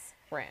daughter's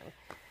room.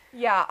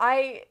 Yeah,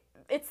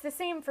 it's the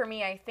same for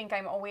me. I think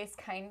I'm always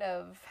kind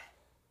of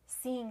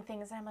seeing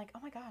things and I'm like, oh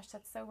my gosh,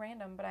 that's so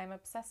random, but I'm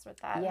obsessed with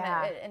that.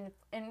 Yeah.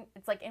 And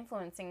it's like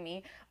influencing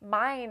me.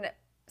 Mine,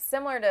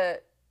 similar to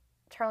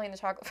Charlie and the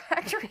Chocolate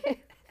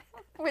Factory,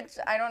 which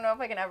I don't know if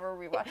I can ever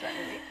rewatch that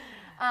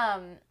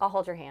movie. I'll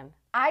hold your hand.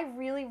 I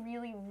really,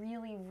 really,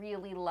 really,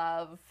 really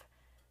love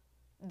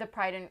the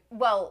Pride and,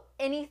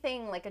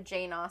 anything like a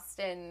Jane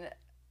Austen,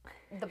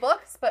 the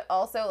books, but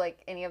also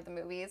like any of the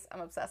movies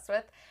I'm obsessed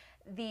with.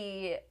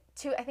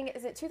 I think,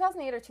 is it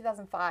 2008 or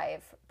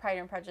 2005, Pride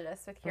and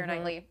Prejudice with Keira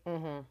Knightley?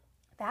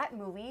 That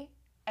movie,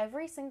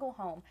 every single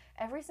home,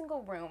 every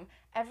single room,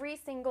 every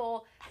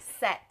single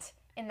set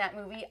in that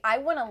movie, I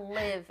want to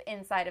live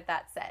inside of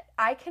that set.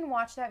 I can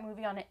watch that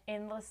movie on an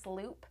endless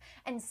loop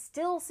and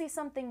still see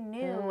something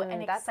new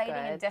and exciting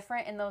and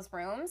different in those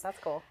rooms. That's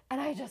cool. And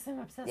I just am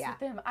obsessed with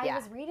them. I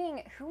was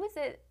reading, who was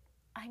it?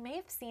 I may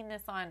have seen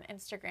this on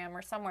Instagram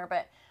or somewhere,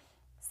 but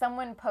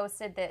someone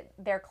posted that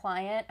their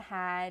client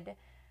had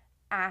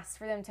asked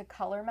for them to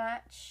color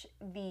match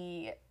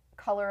the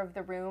color of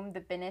the room, the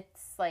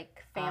Bennett's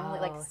like family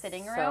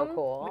sitting room, so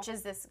cool. which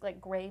is this like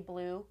gray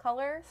blue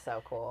color.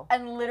 So cool.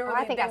 And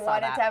literally they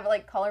wanted to have it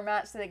like color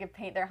match so they could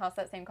paint their house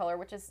that same color,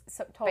 which is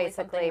totally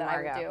basically something that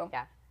Margot. I would do.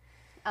 Yeah.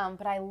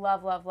 But I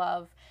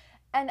love,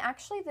 and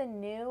actually the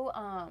new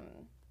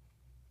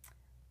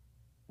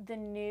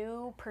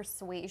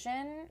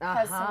Persuasion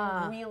has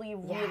some really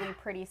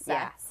pretty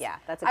sets. Yeah,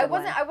 that's a good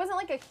one. I wasn't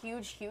like a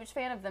huge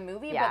fan of the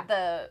movie, but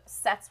the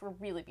sets were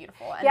really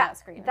beautiful, and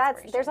that's great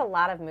inspiration. There's a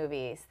lot of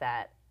movies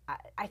that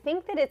I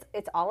think that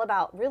it's all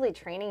about really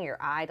training your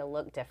eye to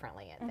look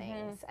differently at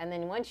things, and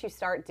then once you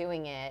start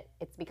doing it,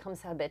 it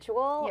becomes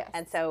habitual,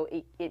 and so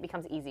it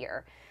becomes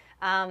easier.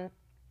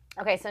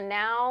 Okay, so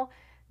now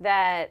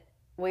that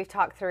we've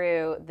talked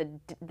through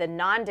the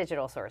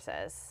non-digital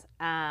sources,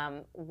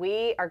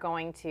 we are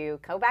going to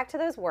go back to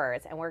those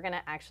words, and we're going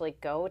to actually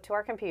go to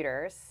our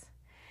computers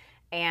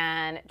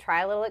and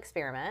try a little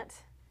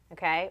experiment,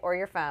 okay, or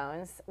your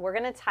phones. We're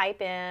going to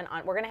type in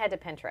we're going to head to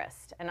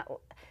Pinterest. And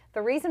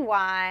the reason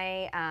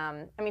why,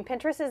 I mean,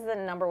 Pinterest is the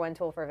 #1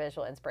 tool for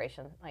visual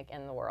inspiration, like,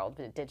 in the world,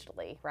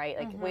 digitally, right?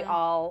 Like, we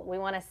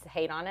want to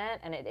hate on it,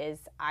 and it is,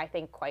 I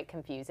think, quite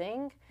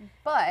confusing.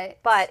 But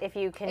if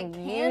you can use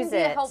it. It can be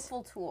a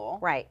helpful tool.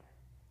 Right.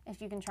 If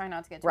you can try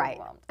not to get too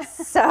overwhelmed.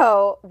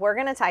 So we're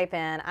going to type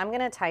in, I'm going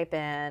to type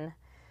in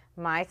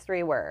my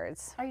 3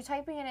 words. Are you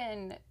typing it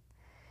in?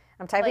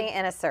 I'm typing it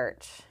in a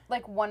search.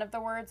 Like one of the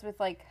words with,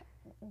 like,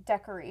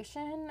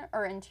 decoration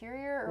or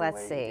interior? Or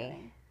Let's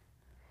see.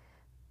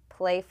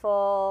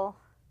 Playful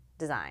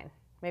design.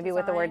 Maybe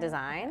with the word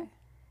design. Okay.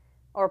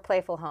 Or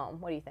playful home.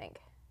 What do you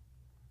think?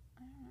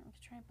 I don't know. We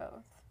could try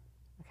both.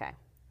 Okay.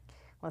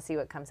 We'll see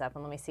what comes up,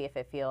 and let me see if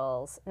it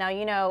feels. Now,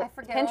 you know, I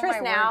forget Pinterest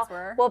what my now. words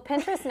were. Well,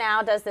 Pinterest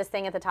now does this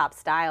thing at the top,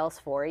 styles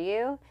for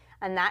you,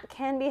 and that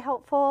can be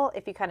helpful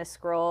if you kind of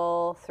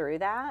scroll through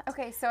that.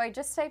 Okay, so I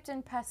just typed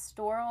in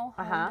pastoral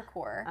home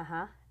decor,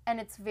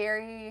 and it's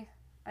very.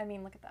 I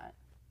mean, look at that.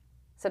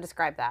 So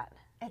describe that.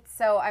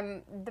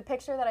 The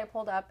picture that I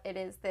pulled up. It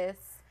is this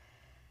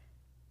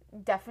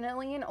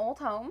definitely an old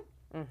home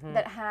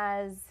that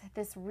has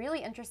this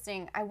really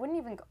interesting.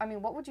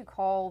 What would you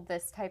call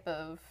this type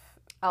of?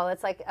 Oh,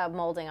 it's like a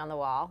molding on the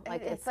wall.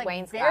 Like it's like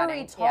wainscoting.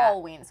 Very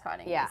tall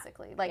wainscoting,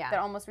 basically. Like that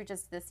almost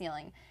reaches the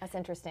ceiling. That's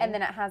interesting. And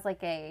then it has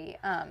like a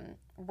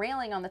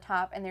railing on the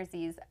top, and there's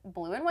these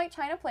blue and white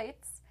china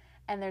plates,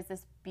 and there's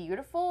this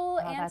beautiful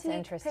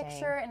antique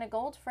picture in a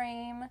gold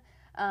frame.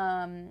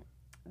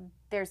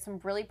 There's some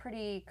really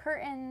pretty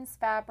curtains,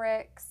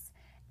 fabrics,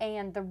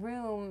 and the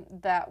room,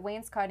 that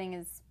wainscoting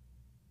is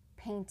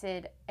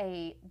painted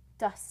a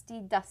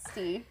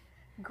dusty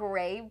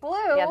gray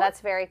blue. Yeah, that's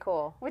very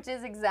cool. Which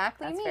is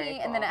exactly me. Cool.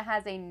 And then it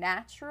has a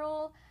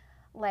natural,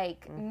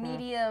 like,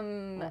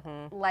 medium,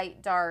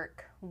 light,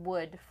 dark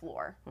wood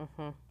floor.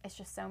 It's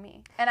just so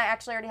me. And I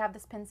actually already have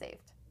this pin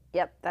saved.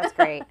 Yep, that's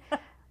great.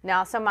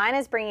 Now, so mine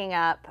is bringing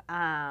up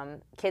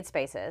kid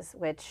spaces,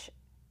 which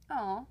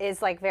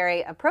is, like,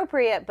 very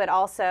appropriate, but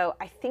also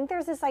I think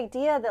there's this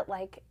idea that,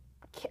 like,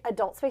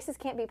 adult spaces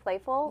can't be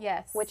playful.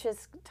 Yes. Which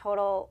is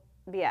total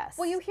BS.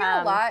 Well, you hear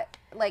a lot,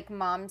 like,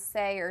 moms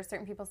say, or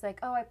certain people say,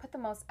 oh, I put the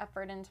most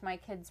effort into my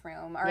kid's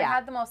room, or I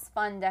had the most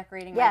fun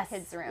decorating my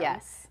kid's room.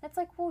 Yes. It's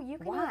like, well, you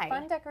can have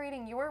fun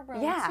decorating your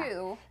room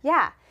too.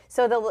 Yeah.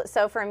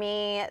 So for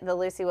me, the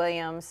Lucy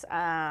Williams,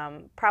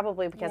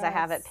 probably because I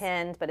have it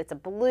pinned, but it's a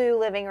blue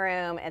living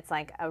room. It's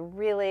like a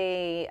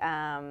really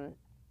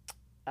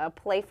a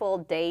playful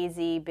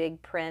daisy, big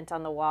print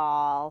on the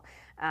wall.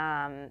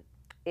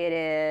 It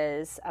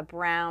is a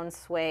brown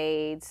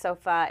suede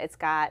sofa. It's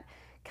got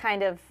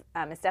kind of,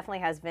 it definitely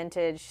has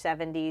vintage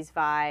 70s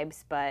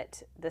vibes,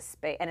 but the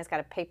space, and it's got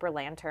a paper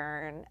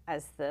lantern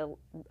as the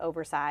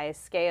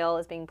oversized scale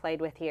is being played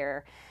with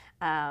here.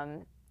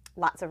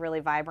 Lots of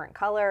really vibrant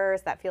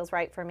colors. That feels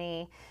right for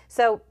me.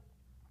 So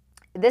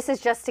this is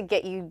just to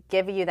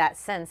give you that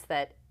sense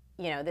that,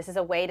 you know, this is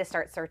a way to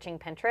start searching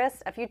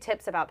Pinterest. A few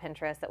tips about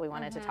Pinterest that we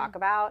wanted to talk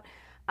about.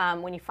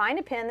 When you find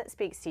a pin that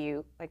speaks to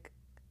you, like,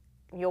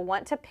 you'll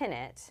want to pin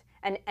it.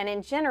 And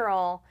in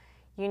general,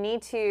 you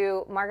need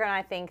to, Margaret and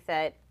I think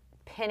that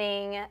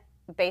pinning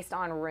based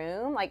on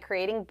room, like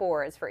creating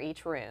boards for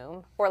each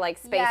room or like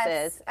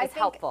spaces, is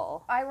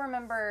helpful. I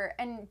remember,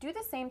 and do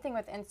the same thing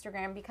with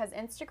Instagram, because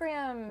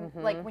Instagram,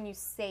 like when you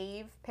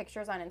save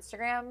pictures on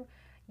Instagram,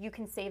 you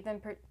can save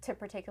them to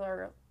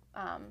particular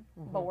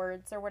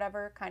boards or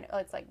whatever. Kind of,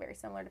 it's like very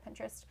similar to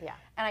Pinterest. Yeah.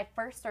 And I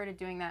first started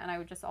doing that, and I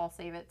would just all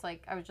save it.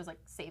 Like I would just like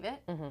save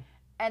it,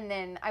 and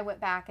then I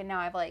went back, and now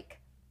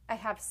I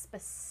have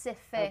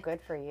specific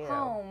good for you.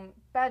 Home,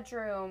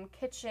 bedroom,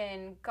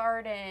 kitchen,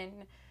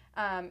 garden,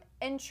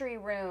 entry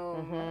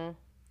room.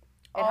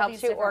 It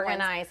helps you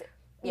organize.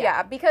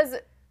 Yeah, because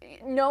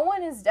no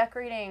one is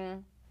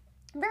decorating.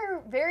 Very,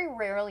 very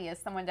rarely is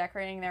someone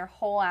decorating their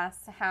whole ass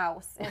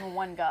house in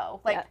one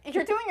go. Like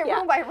you're doing it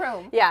room by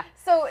room. Yeah.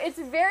 So it's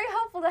very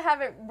helpful to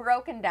have it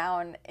broken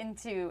down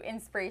into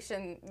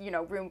inspiration, you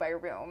know, room by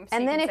room. So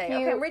and then okay,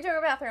 I'm redoing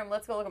a bathroom.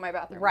 Let's go look at my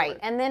bathroom. Right. board.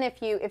 And then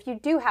if you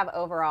do have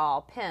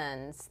overall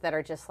pins that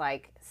are just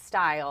like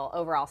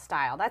overall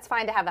style, that's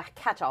fine to have a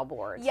catch-all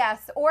board.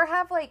 Yes, or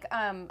have like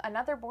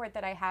another board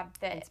that I have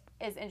that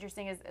is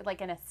interesting is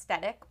like an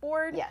aesthetic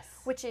board. Yes.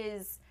 Which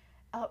is,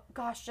 oh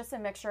gosh, just a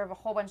mixture of a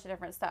whole bunch of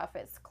different stuff.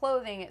 It's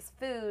clothing, it's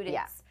food,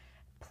 it's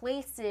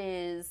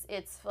places.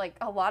 It's like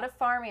a lot of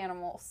farm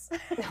animals.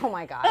 Oh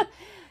my God.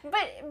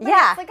 but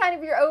it's like kind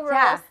of your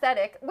overall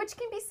aesthetic, which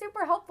can be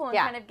super helpful in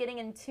kind of getting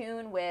in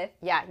tune with.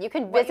 Yeah, you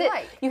can visit.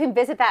 You can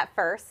visit that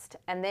first,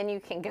 and then you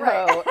can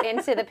go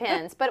into the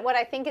pins. But what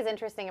I think is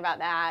interesting about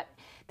that,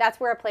 that's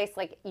where a place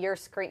like you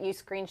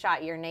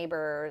screenshot your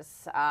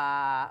neighbors,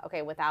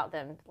 without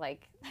them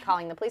like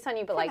calling the police on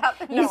you, but like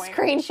you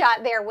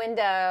screenshot their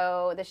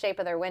window, the shape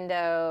of their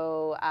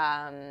window,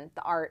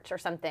 the arch or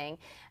something,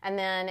 and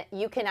then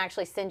you can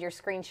actually send your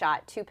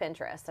screenshot to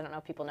Pinterest. I don't know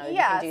if people know you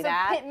can do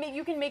that.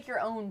 You can make your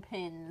own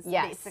pins,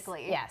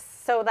 basically. Yes.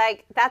 So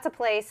like that's a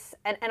place,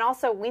 and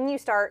also when you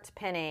start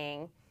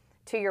pinning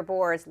to your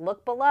boards,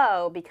 look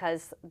below,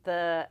 because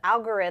the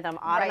algorithm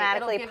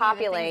automatically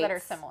populates that are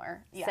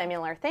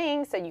similar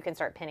things, so you can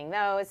start pinning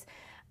those.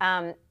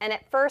 And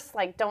at first,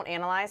 like, don't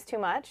analyze too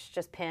much,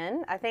 just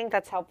pin. I think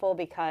that's helpful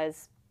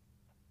because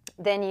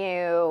then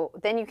you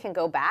can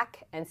go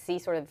back and see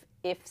sort of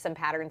if some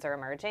patterns are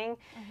emerging,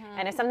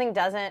 and if something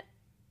doesn't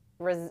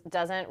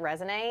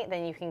resonate,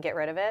 then you can get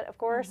rid of it, of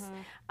course.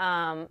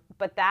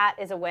 But that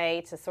is a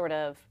way to sort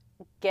of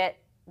get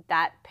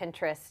that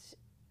Pinterest.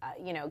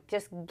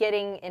 Just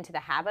getting into the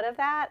habit of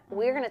that.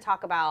 We're going to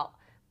talk about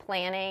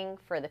planning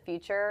for the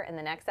future in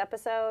the next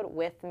episode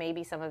with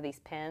maybe some of these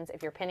pins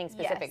if you're pinning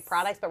specific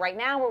products. But right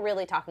now we're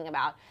really talking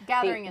about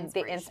gathering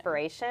the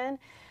inspiration.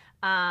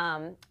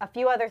 A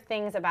few other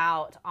things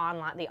about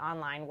the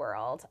online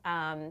world.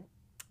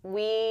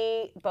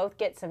 We both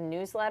get some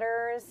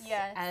newsletters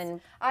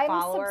and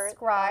followers. I'm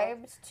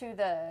subscribed to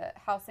the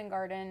House and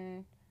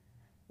Garden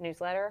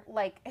newsletter.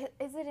 Like,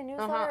 is it a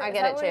newsletter? I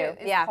get it too.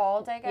 It's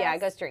called, I guess. Yeah, it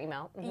goes to your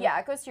email. Yeah,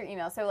 it goes to your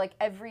email. So like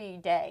every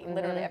day,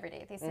 literally every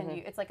day, they send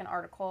you. It's like an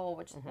article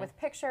with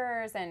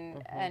pictures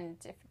and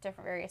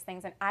different various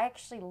things. And I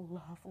actually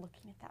love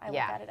looking at that. I look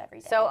at it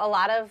every day. So a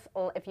lot of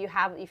if you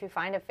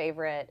find a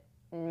favorite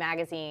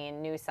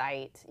magazine, news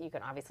site, you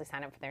can obviously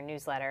sign up for their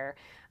newsletter.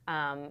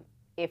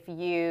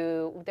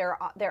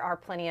 There are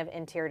plenty of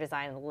interior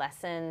design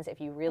lessons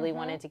if you really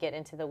wanted to get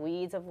into the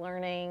weeds of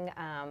learning.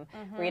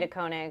 Rita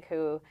Koenig,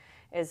 who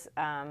is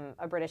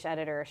a British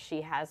editor,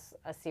 she has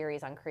a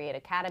series on Create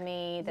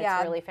Academy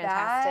that's really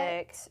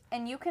fantastic.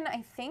 And you can,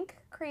 I think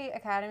Create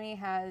Academy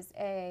has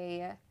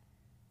a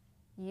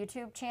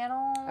YouTube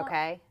channel.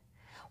 Okay.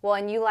 Well,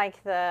 and you like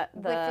I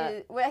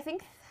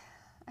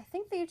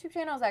think the YouTube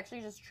channel is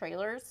actually just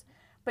trailers.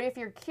 But if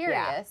you're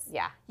curious,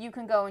 you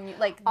can go and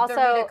also,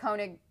 the Rita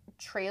Koenig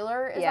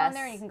trailer is on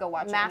there, and you can go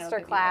watch it.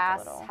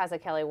 Masterclass has a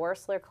Kelly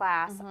Wearstler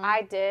class.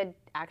 I did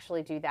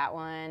actually do that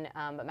one,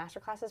 but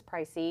Masterclass is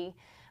pricey.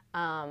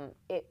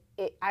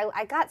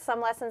 I got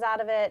some lessons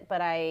out of it, but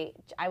I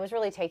was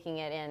really taking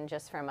it in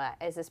just from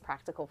is this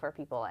practical for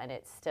people? And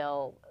it's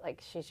still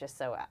like she's just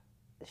so.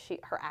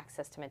 Her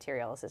access to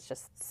materials is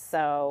just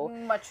so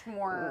much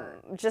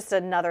more, just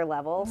another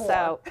level. More.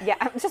 So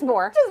just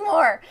more, just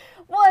more.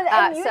 Well,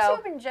 and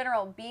YouTube in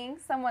general, being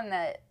someone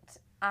that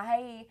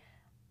I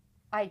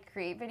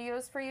create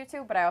videos for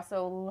YouTube, but I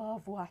also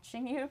love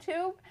watching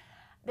YouTube.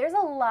 There's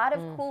a lot of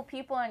cool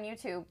people on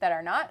YouTube that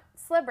are not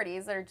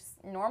celebrities, that are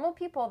just normal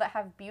people that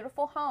have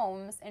beautiful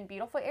homes in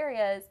beautiful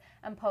areas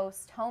and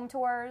post home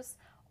tours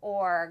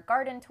or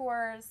garden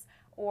tours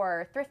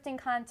or thrifting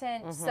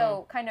content.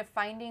 So kind of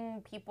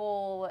finding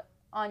people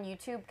on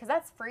YouTube, because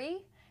that's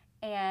free,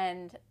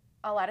 and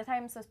a lot of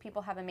times those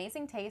people have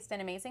amazing taste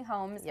and amazing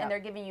homes, and they're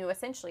giving you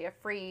essentially a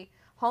free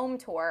home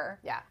tour.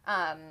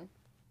 That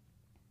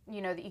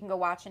you can go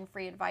watch and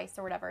free advice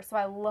or whatever. So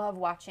I love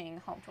watching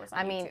home tours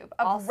on YouTube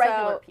of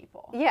regular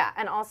people. Yeah,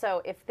 and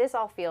also if this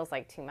all feels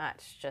like too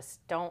much,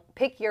 just don't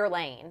pick your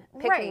lane.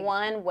 Pick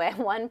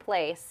one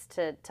place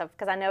to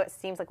because I know it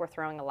seems like we're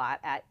throwing a lot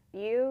at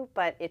you,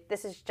 but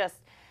this is just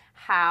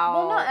how.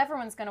 Well, not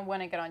everyone's going to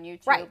want to get on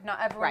YouTube. Right. Not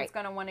everyone's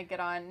going to want to get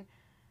on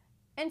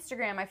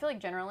Instagram. I feel like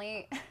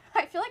generally,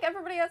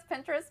 everybody has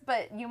Pinterest,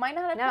 but you might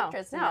not have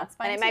Pinterest, and that's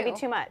fine too. And it might be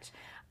too much.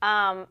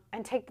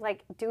 And take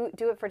do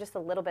it for just a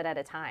little bit at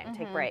a time.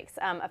 Take breaks.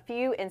 A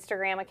few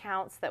Instagram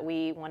accounts that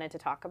we wanted to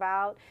talk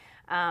about.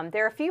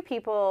 There are a few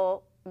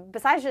people,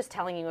 besides just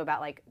telling you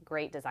about like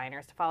great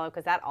designers to follow,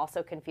 because that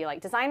also can feel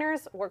like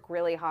designers work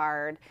really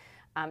hard.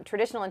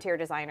 Traditional interior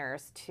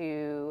designers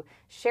to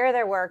share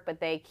their work, but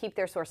they keep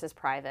their sources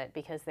private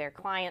because their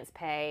clients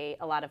pay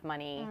a lot of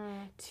money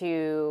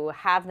to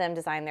have them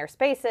design their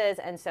spaces,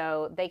 and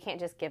so they can't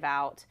just give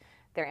out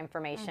their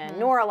information,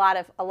 nor a lot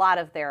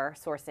of their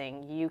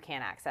sourcing you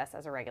can't access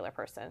as a regular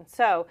person.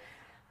 So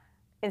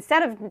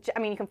instead of,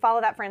 you can follow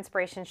that for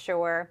inspiration,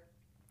 sure.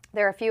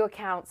 There are a few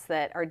accounts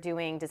that are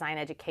doing design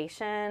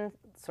education,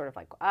 sort of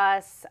like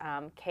us.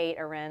 Kate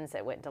Arends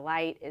at Wit and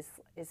Delight is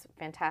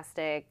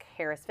fantastic.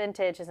 Harris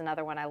Vintage is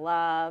another one I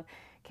love.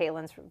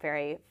 Caitlin's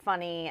very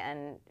funny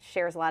and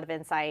shares a lot of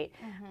insight.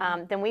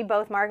 Then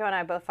Margo and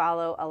I both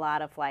follow a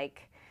lot of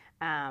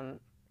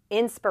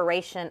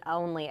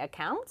inspiration-only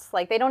accounts.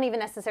 Like, they don't even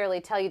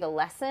necessarily tell you the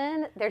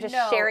lesson. They're just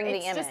sharing the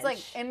image. It's just like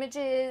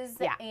images.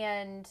 Yeah.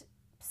 And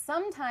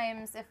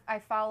sometimes if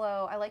I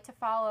like to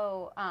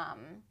follow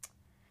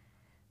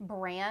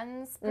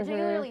brands,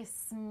 particularly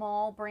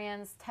small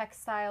brands,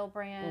 textile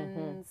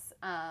brands,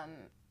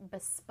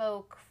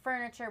 bespoke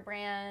furniture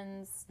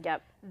brands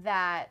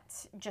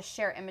that just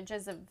share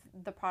images of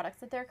the products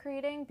that they're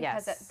creating,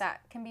 because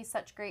that can be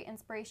such great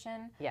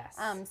inspiration. Yes.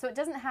 So it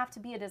doesn't have to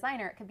be a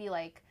designer. It could be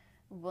like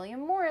William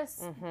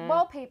Morris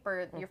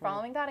wallpaper. You're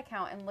following that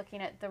account and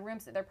looking at the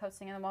rooms that they're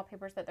posting and the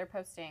wallpapers that they're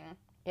posting.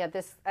 Yeah,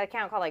 this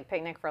account called like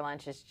Picnic for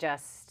Lunch is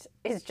just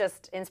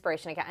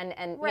inspiration account,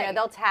 and you know,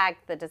 they'll tag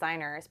the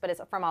designers, but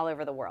it's from all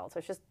over the world, so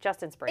it's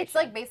just inspiration. It's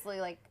like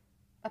basically like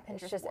a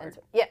Pinterest board.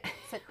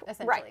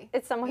 Essentially. Right.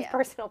 It's someone's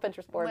personal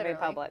Pinterest board made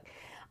public.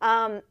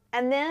 And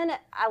then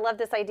I love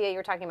this idea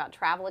you're talking about,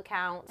 travel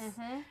accounts.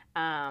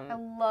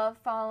 I love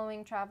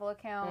following travel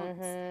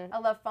accounts. I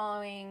love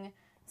following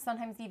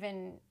sometimes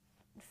even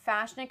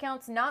fashion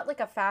accounts, not like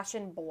a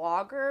fashion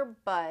blogger,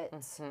 but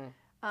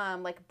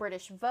like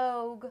British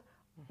Vogue,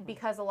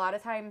 because a lot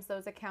of times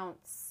those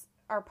accounts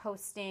are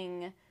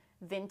posting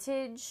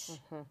vintage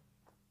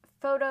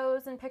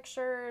photos and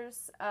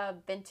pictures of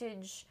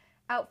vintage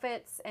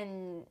outfits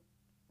and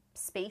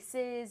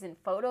spaces and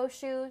photo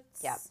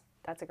shoots. Yeah,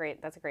 that's a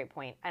great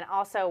point. And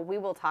also, we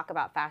will talk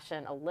about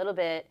fashion a little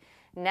bit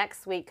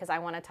next week, because I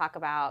want to talk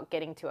about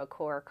getting to a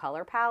core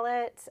color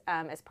palette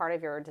as part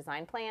of your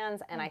design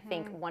plans. And I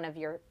think one of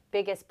your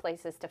biggest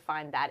places to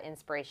find that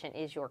inspiration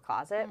is your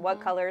closet.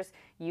 What colors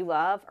you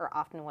love are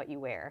often what you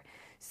wear.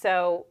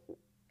 So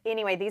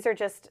anyway, these are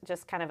just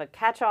kind of a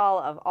catch-all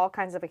of all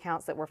kinds of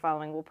accounts that we're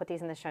following. We'll put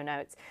these in the show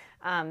notes.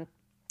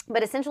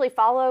 But essentially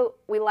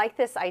we like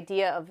this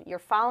idea of you're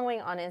following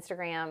on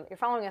Instagram, you're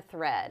following a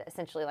thread,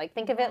 essentially. Like,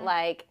 think of it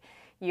like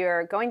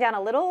you're going down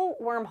a little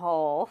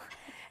wormhole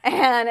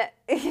and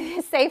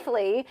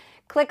safely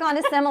click on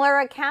a similar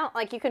account.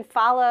 Like, you can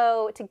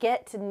follow to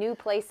get to new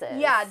places.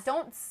 Yeah,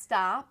 don't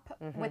stop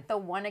with the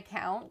one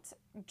account.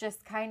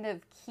 Just kind of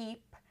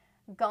keep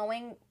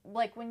going.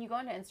 Like, when you go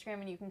into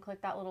Instagram and you can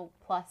click that little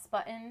plus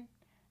button,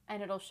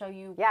 and it'll show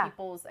you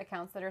people's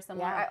accounts that are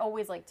similar. I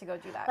always like to go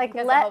do that,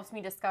 because it helps me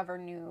discover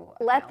new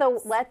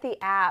accounts. Let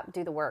the app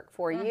do the work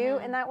for you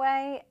in that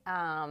way.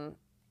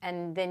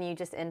 And then you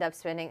just end up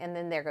spending, and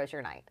then there goes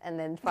your night. And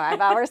then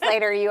 5 hours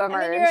later, you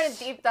emerge. And then you're in a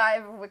deep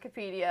dive of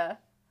Wikipedia.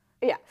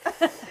 Yeah.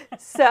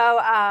 So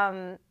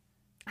I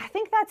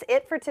think that's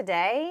it for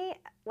today.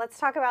 Let's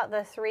talk about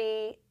the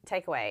 3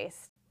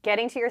 takeaways.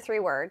 Getting to your 3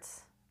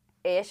 words,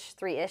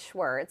 3-ish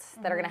words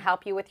that are going to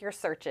help you with your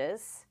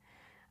searches.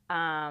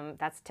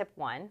 That's tip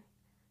 1.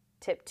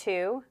 Tip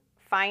 2,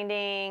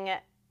 finding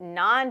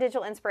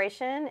non-digital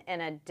inspiration in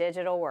a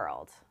digital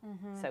world.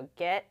 So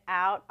get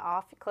out,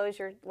 close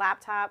your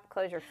laptop,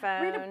 close your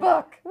phone. Read a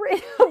book.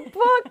 Read a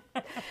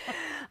book.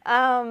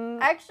 I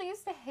actually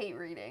used to hate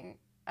reading.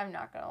 I'm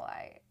not going to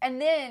lie.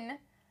 And then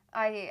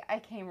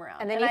I came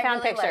around. And then you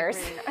found pictures.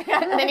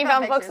 And then you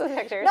found books with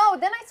pictures. No,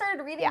 then I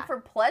started reading for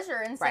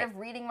pleasure instead of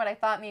reading what I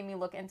thought made me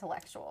look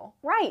intellectual.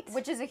 Right.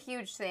 Which is a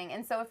huge thing.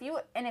 And so if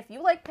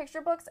you like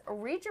picture books,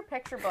 read your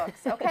picture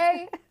books,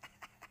 okay?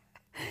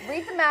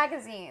 Read the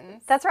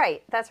magazines. That's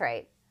right.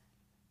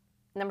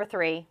 Number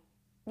 3,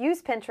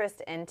 use Pinterest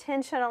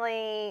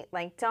intentionally.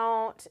 Like,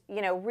 don't,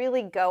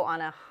 really go on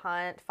a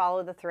hunt,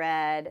 follow the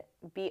thread,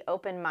 be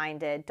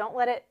open-minded.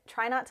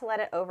 Try not to let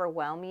it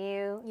overwhelm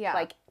you. Yeah.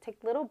 Like,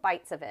 take little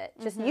bites of it.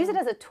 Just use it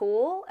as a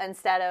tool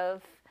instead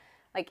of,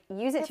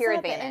 use it to your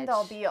advantage. It's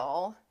not the end-all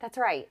be-all. That's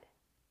right.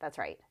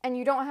 And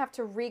you don't have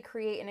to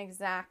recreate an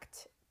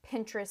exact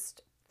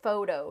Pinterest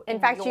photo. In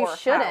fact, you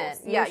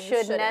shouldn't. You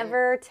should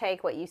never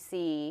take what you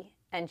see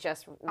and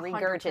just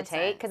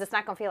regurgitate, because it's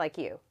not going to feel like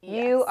you.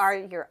 Yes. You are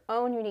your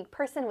own unique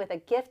person with a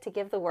gift to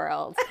give the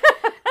world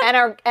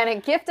and a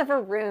gift of a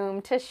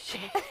room to share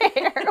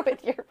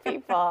with your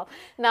people.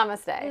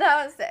 Namaste.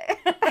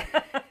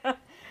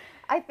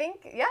 I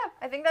think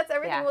that's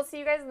everything. Yeah. We'll see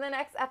you guys in the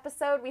next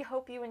episode. We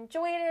hope you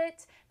enjoyed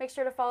it. Make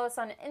sure to follow us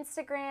on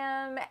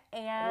Instagram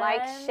and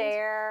like,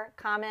 share,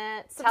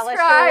 comment, subscribe. Tell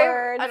us your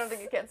words. I don't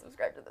think you can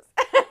subscribe to this.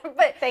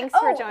 But thanks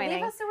for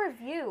joining. Leave us a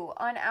review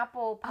on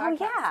Apple Podcasts.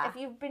 Oh, yeah. If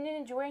you've been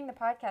enjoying the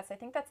podcast, I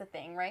think that's a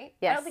thing, right?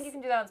 Yes. I don't think you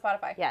can do that on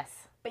Spotify. Yes.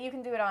 But you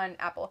can do it on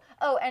Apple.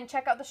 Oh, and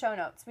check out the show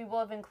notes. We will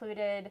have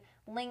included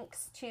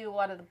links to a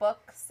lot of the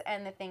books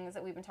and the things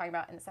that we've been talking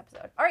about in this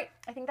episode. All right.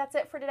 I think that's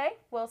it for today.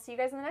 We'll see you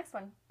guys in the next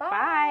one. Bye.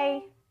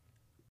 Bye.